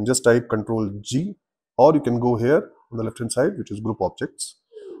 and just type Control G, or you can go here on the left hand side, which is group objects,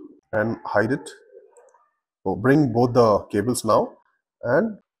 and hide it. So bring both the cables now,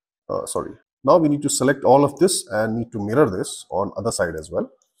 and now we need to select all of this and need to mirror this on other side as well.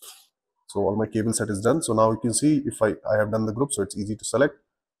 So all my cable set is done. So now you can see if I have done the group, so it's easy to select.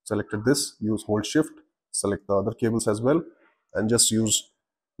 Selected this, use hold shift, select the other cables as well, and just use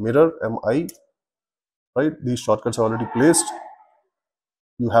mirror MI, right? These shortcuts are already placed.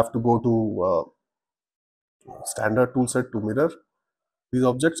 You have to go to standard tool set to mirror these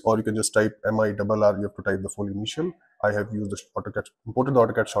objects, or you can just type MIRR. You have to type the full initial. I have used the AutoCAD, imported the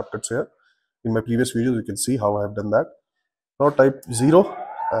AutoCAD shortcuts here. In my previous videos, you can see how I have done that. Now type 0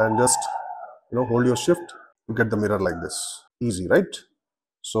 and just hold your shift to get the mirror like this. Easy, right?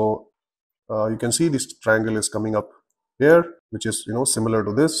 So you can see this triangle is coming up here, which is similar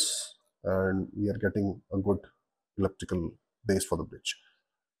to this, and we are getting a good elliptical base for the bridge.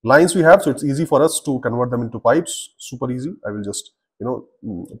 Lines we have, so it's easy for us to convert them into pipes. Super easy. I will just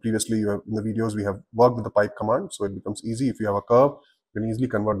previously in the videos we have worked with the pipe command, so it becomes easy. If you have a curve, you can easily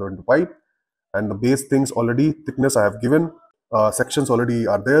convert them into pipe. And the base things already, thickness I have given, sections already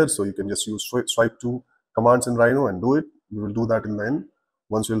are there, so you can just use swipe to commands in Rhino and do it. We will do that in the end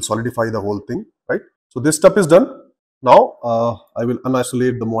once we will solidify the whole thing, right? So this step is done. Now I will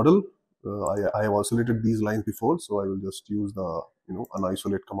unisolate the model. I have isolated these lines before, so I will just use the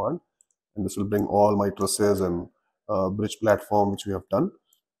unisolate command, and this will bring all my trusses and bridge platform which we have done,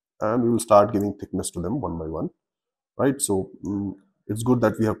 and we will start giving thickness to them one by one, right? So it's good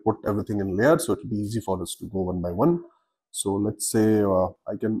that we have put everything in layers, so it will be easy for us to go one by one. So let's say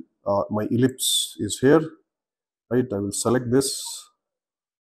I can my ellipse is here, right? I will select this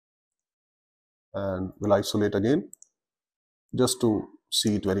and will isolate again just to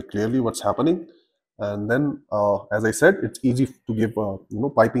see it very clearly what's happening. And then, as I said, it's easy to give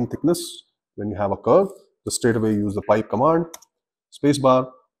piping thickness when you have a curve. Just straight away use the pipe command,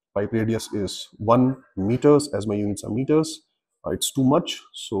 spacebar. Pipe radius is 1 meters, as my units are meters. It's too much,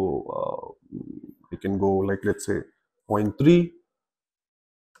 so we can go like, let's say 0.3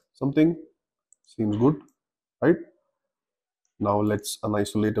 something. Seems good, right? Now let's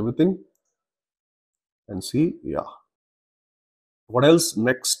unisolate everything and see. Yeah. What else?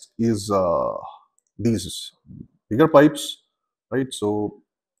 Next is these bigger pipes, right? So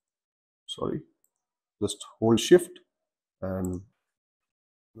sorry, just hold shift and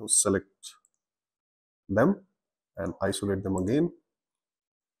select them and isolate them again,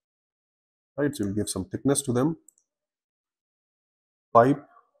 right? So you'll give some thickness to them. Pipe,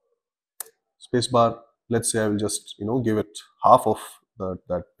 spacebar. Let's say I will just give it half of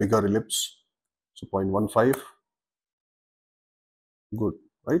that bigger ellipse, so 0.15. Good,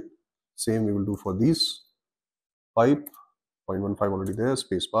 right? Same we will do for these. Pipe, 0.15 already there,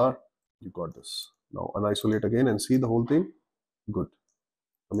 spacebar. You got this. Now unisolate again and see the whole thing. Good,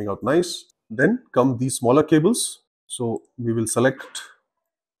 coming out nice. Then come these smaller cables. So we will select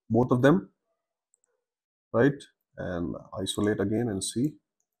both of them, right, and isolate again and see.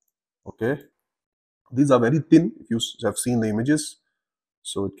 Okay, these are very thin if you have seen the images,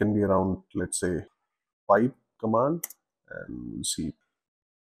 so it can be around, let's say, pipe command, and see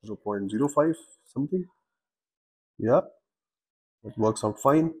 0.05 something. Yeah, it works out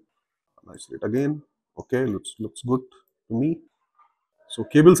fine. Isolate again. Okay, looks good to me. So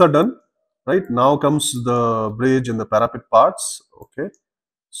cables are done, right? Now comes the bridge and the parapet parts. Okay,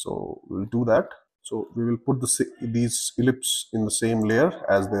 so we'll do that. So we will put these ellipse in the same layer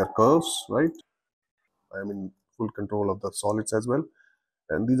as their curves, right? I am in full control of the solids as well.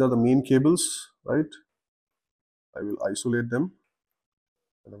 And these are the main cables, right? I will isolate them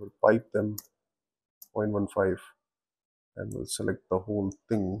and I will pipe them 0.15 and we'll select the whole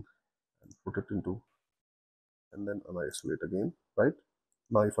thing and put it into, and then unisolate again, right?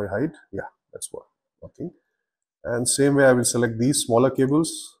 Now if I hide, yeah, that's what working. And same way I will select these smaller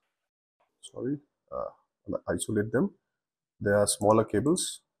cables, sorry, and isolate them. They are smaller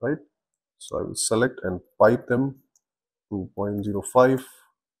cables, right? So I will select and pipe them to 0.05,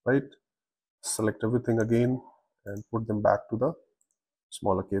 right? Select everything again and put them back to the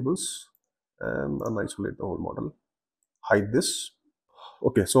smaller cables and unisolate the whole model. Hide this.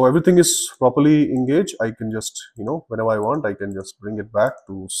 Okay, so everything is properly engaged. I can just, whenever I want, I can just bring it back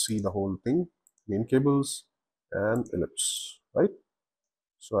to see the whole thing, main cables and ellipse, right?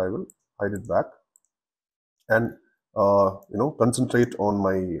 So I will hide it back and, concentrate on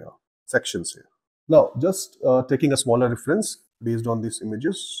my sections here. Now, just taking a smaller reference based on these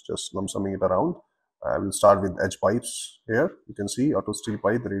images, just lump summing it around. I will start with edge pipes here. You can see auto steel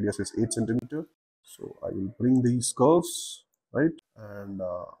pipe, the radius is 8 centimeter. So I will bring these curves, right, and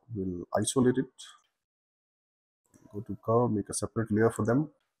we'll isolate it. Go to curve, make a separate layer for them,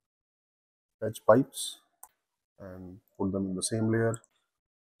 edge pipes, and put them in the same layer.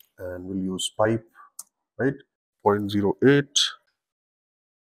 And we'll use pipe, right, 0.08.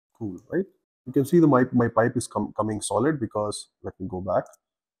 Cool, right? You can see my pipe is coming solid because, let me go back,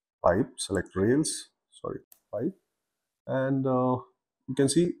 pipe, select rails, sorry, pipe, and you can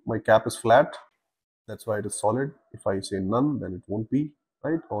see my cap is flat. That's why it is solid. If I say none, then it won't be,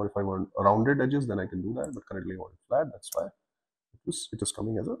 right? Or if I want rounded edges, then I can do that, but currently I want it flat. That's why it is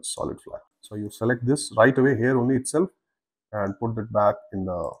coming as a solid flat. So you select this right away here only itself and put it back in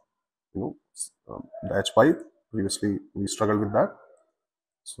the the edge pipe. Previously we struggled with that.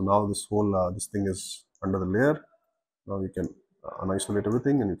 So now this whole this thing is under the layer. Now we can unisolate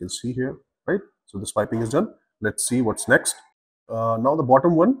everything and you can see here, right? So this piping is done. Let's see what's next. Now the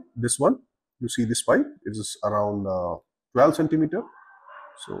bottom one, this one, you see this pipe, it is around 12 centimeter.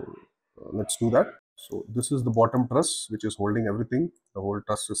 So let's do that. So this is the bottom truss which is holding everything, the whole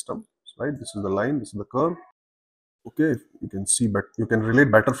truss system, right? This is the line, this is the curve. Okay, you can see, but you can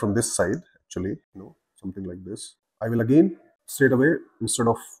relate better from this side actually, something like this. I will again straight away, instead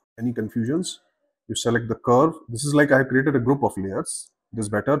of any confusions, you select the curve. This is like I have created a group of layers. It is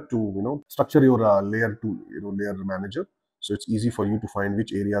better to structure your layer to layer manager, so it's easy for you to find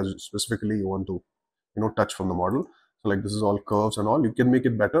which areas specifically you want to touch from the model. So like this is all curves and all. You can make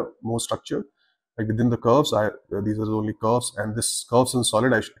it better, more structured. Like within the curves, these are only curves, and this curves in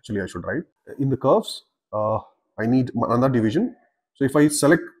solid. I should write in the curves. I need another division. So if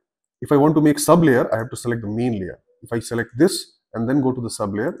I want to make sub layer, I have to select the main layer. If I select this and then go to the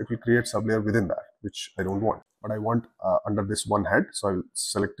sub layer, it will create sub layer within that, which I don't want. But I want under this one head, so I will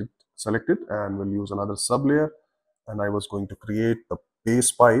select it, and we'll use another sub layer. And I was going to create the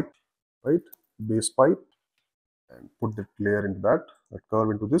base pipe, right? base pipe and put that layer into that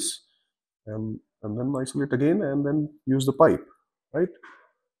curve into this, and then isolate again, and then use the pipe, right?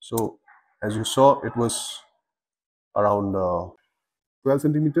 So as you saw, it was around 12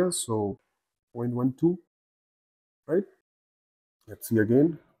 centimeters, so 0.12, right? Let's see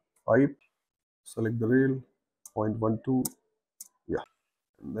again, pipe, select the rail, 0.12, yeah,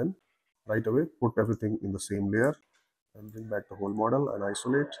 and then right away put everything in the same layer and bring back the whole model and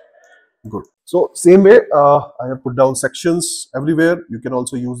isolate. Good. So same way, I have put down sections everywhere. You can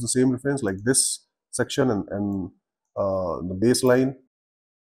also use the same reference like this section and the baseline.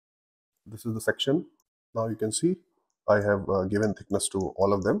 This is the section. Now you can see I have given thickness to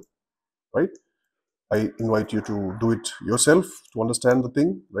all of them, right? I invite you to do it yourself to understand the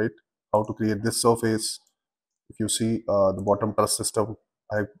thing, right? How to create this surface. If you see the bottom truss system,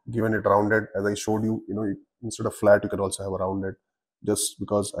 I have given it rounded as I showed you. You know, instead of flat, you can also have a rounded. Just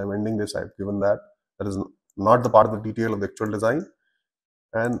because I'm ending this, I've given that. That is not the part of the detail of the actual design.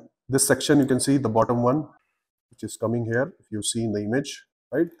 And this section, you can see the bottom one, which is coming here. If you see in the image,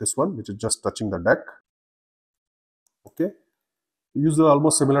 right? This one, which is just touching the deck. Okay. Use the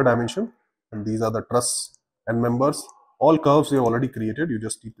almost similar dimension, and these are the truss end members. All curves we have already created. You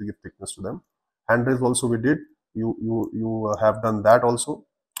just need to give thickness to them. Handrails also we did. You have done that also.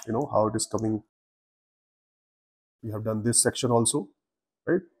 You know how it is coming. We have done this section also,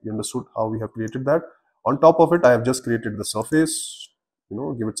 right? You understood how we have created that. On top of it, I have just created the surface. You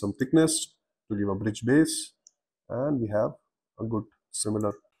know, give it some thickness to give a bridge base, and we have a good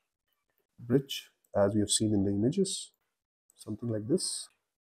similar bridge as we have seen in the images. Something like this.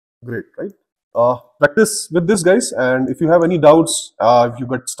 Great, right? Practice with this, guys, and if you have any doubts, if you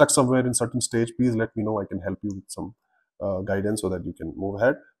got stuck somewhere in certain stage, please let me know. I can help you with some guidance so that you can move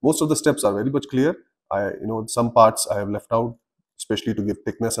ahead. Most of the steps are very much clear. Some parts I have left out, especially to give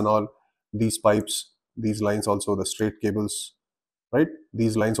thickness and all. These pipes, these lines, also the straight cables, right?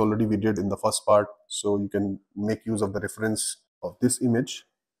 These lines already we did in the first part, so you can make use of the reference of this image,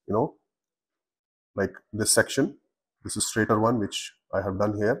 you know, like this section. This is straighter one, which I have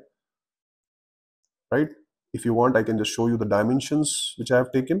done here, right? If you want, I can just show you the dimensions which I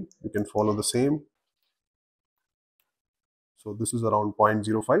have taken. You can follow the same. So this is around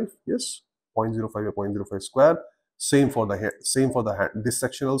 0.05, yes, 0.05 or 0.05 square. Same for the hand. This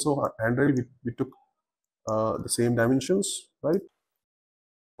section also, handrail, we took the same dimensions, right?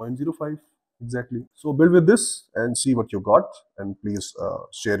 0.05 exactly. So build with this and see what you got, and please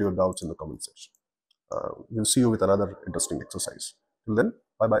share your doubts in the comment section. We'll see you with another interesting exercise. Till then,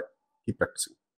 bye bye. Keep practicing.